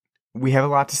 but we have a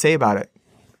lot to say about it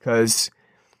because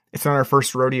it's not our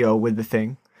first rodeo with the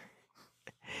thing.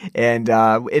 And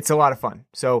it's a lot of fun.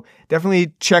 So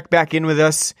definitely check back in with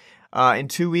us in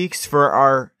 2 weeks for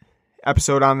our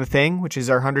episode on the thing, which is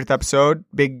our 100th episode.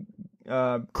 Big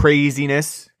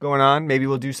craziness going on. Maybe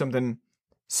we'll do something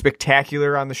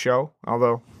spectacular on the show,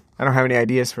 although I don't have any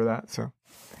ideas for that. So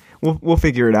we'll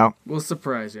figure it out. We'll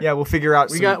surprise you. Yeah, we'll figure out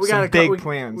some big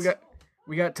plans.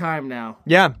 We got time now.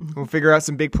 Yeah, we'll figure out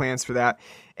some big plans for that.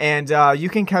 And you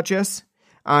can catch us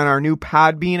on our new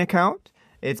Podbean account.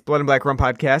 It's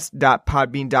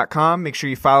bloodandblackrumpodcast.podbean.com. Make sure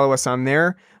you follow us on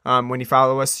there. When you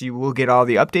follow us, you will get all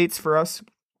the updates for us.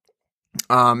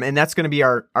 And that's going to be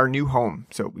our new home.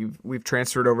 So we've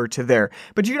transferred over to there.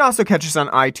 But you can also catch us on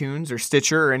iTunes or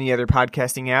Stitcher or any other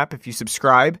podcasting app if you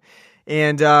subscribe.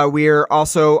 And we're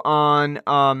also on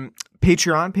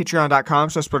Patreon,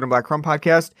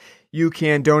 patreon.com/bloodandblackrumpodcast. You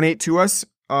can donate to us.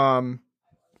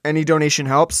 Any donation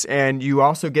helps, and you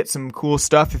also get some cool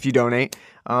stuff if you donate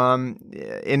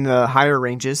in the higher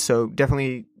ranges, so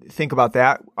definitely think about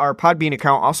that. Our Podbean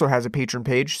account also has a patron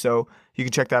page, so you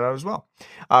can check that out as well.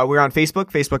 We're on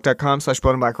Facebook,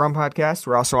 facebook.com/bloodandblackrumpodcast.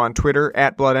 We're also on Twitter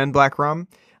 @bloodandblackrum.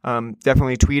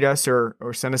 Definitely tweet us or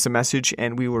send us a message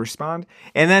and we will respond.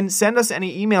 And then send us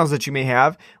any emails that you may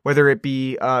have, whether it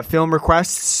be film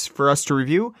requests for us to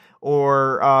review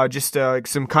or just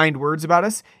some kind words about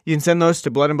us. You can send those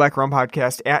to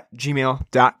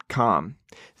bloodandblackrumpodcast@gmail.com.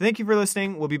 Thank you for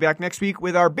listening. We'll be back next week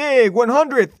with our big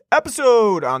 100th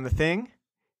episode on the thing.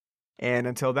 And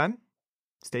until then,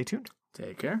 stay tuned.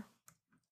 Take care.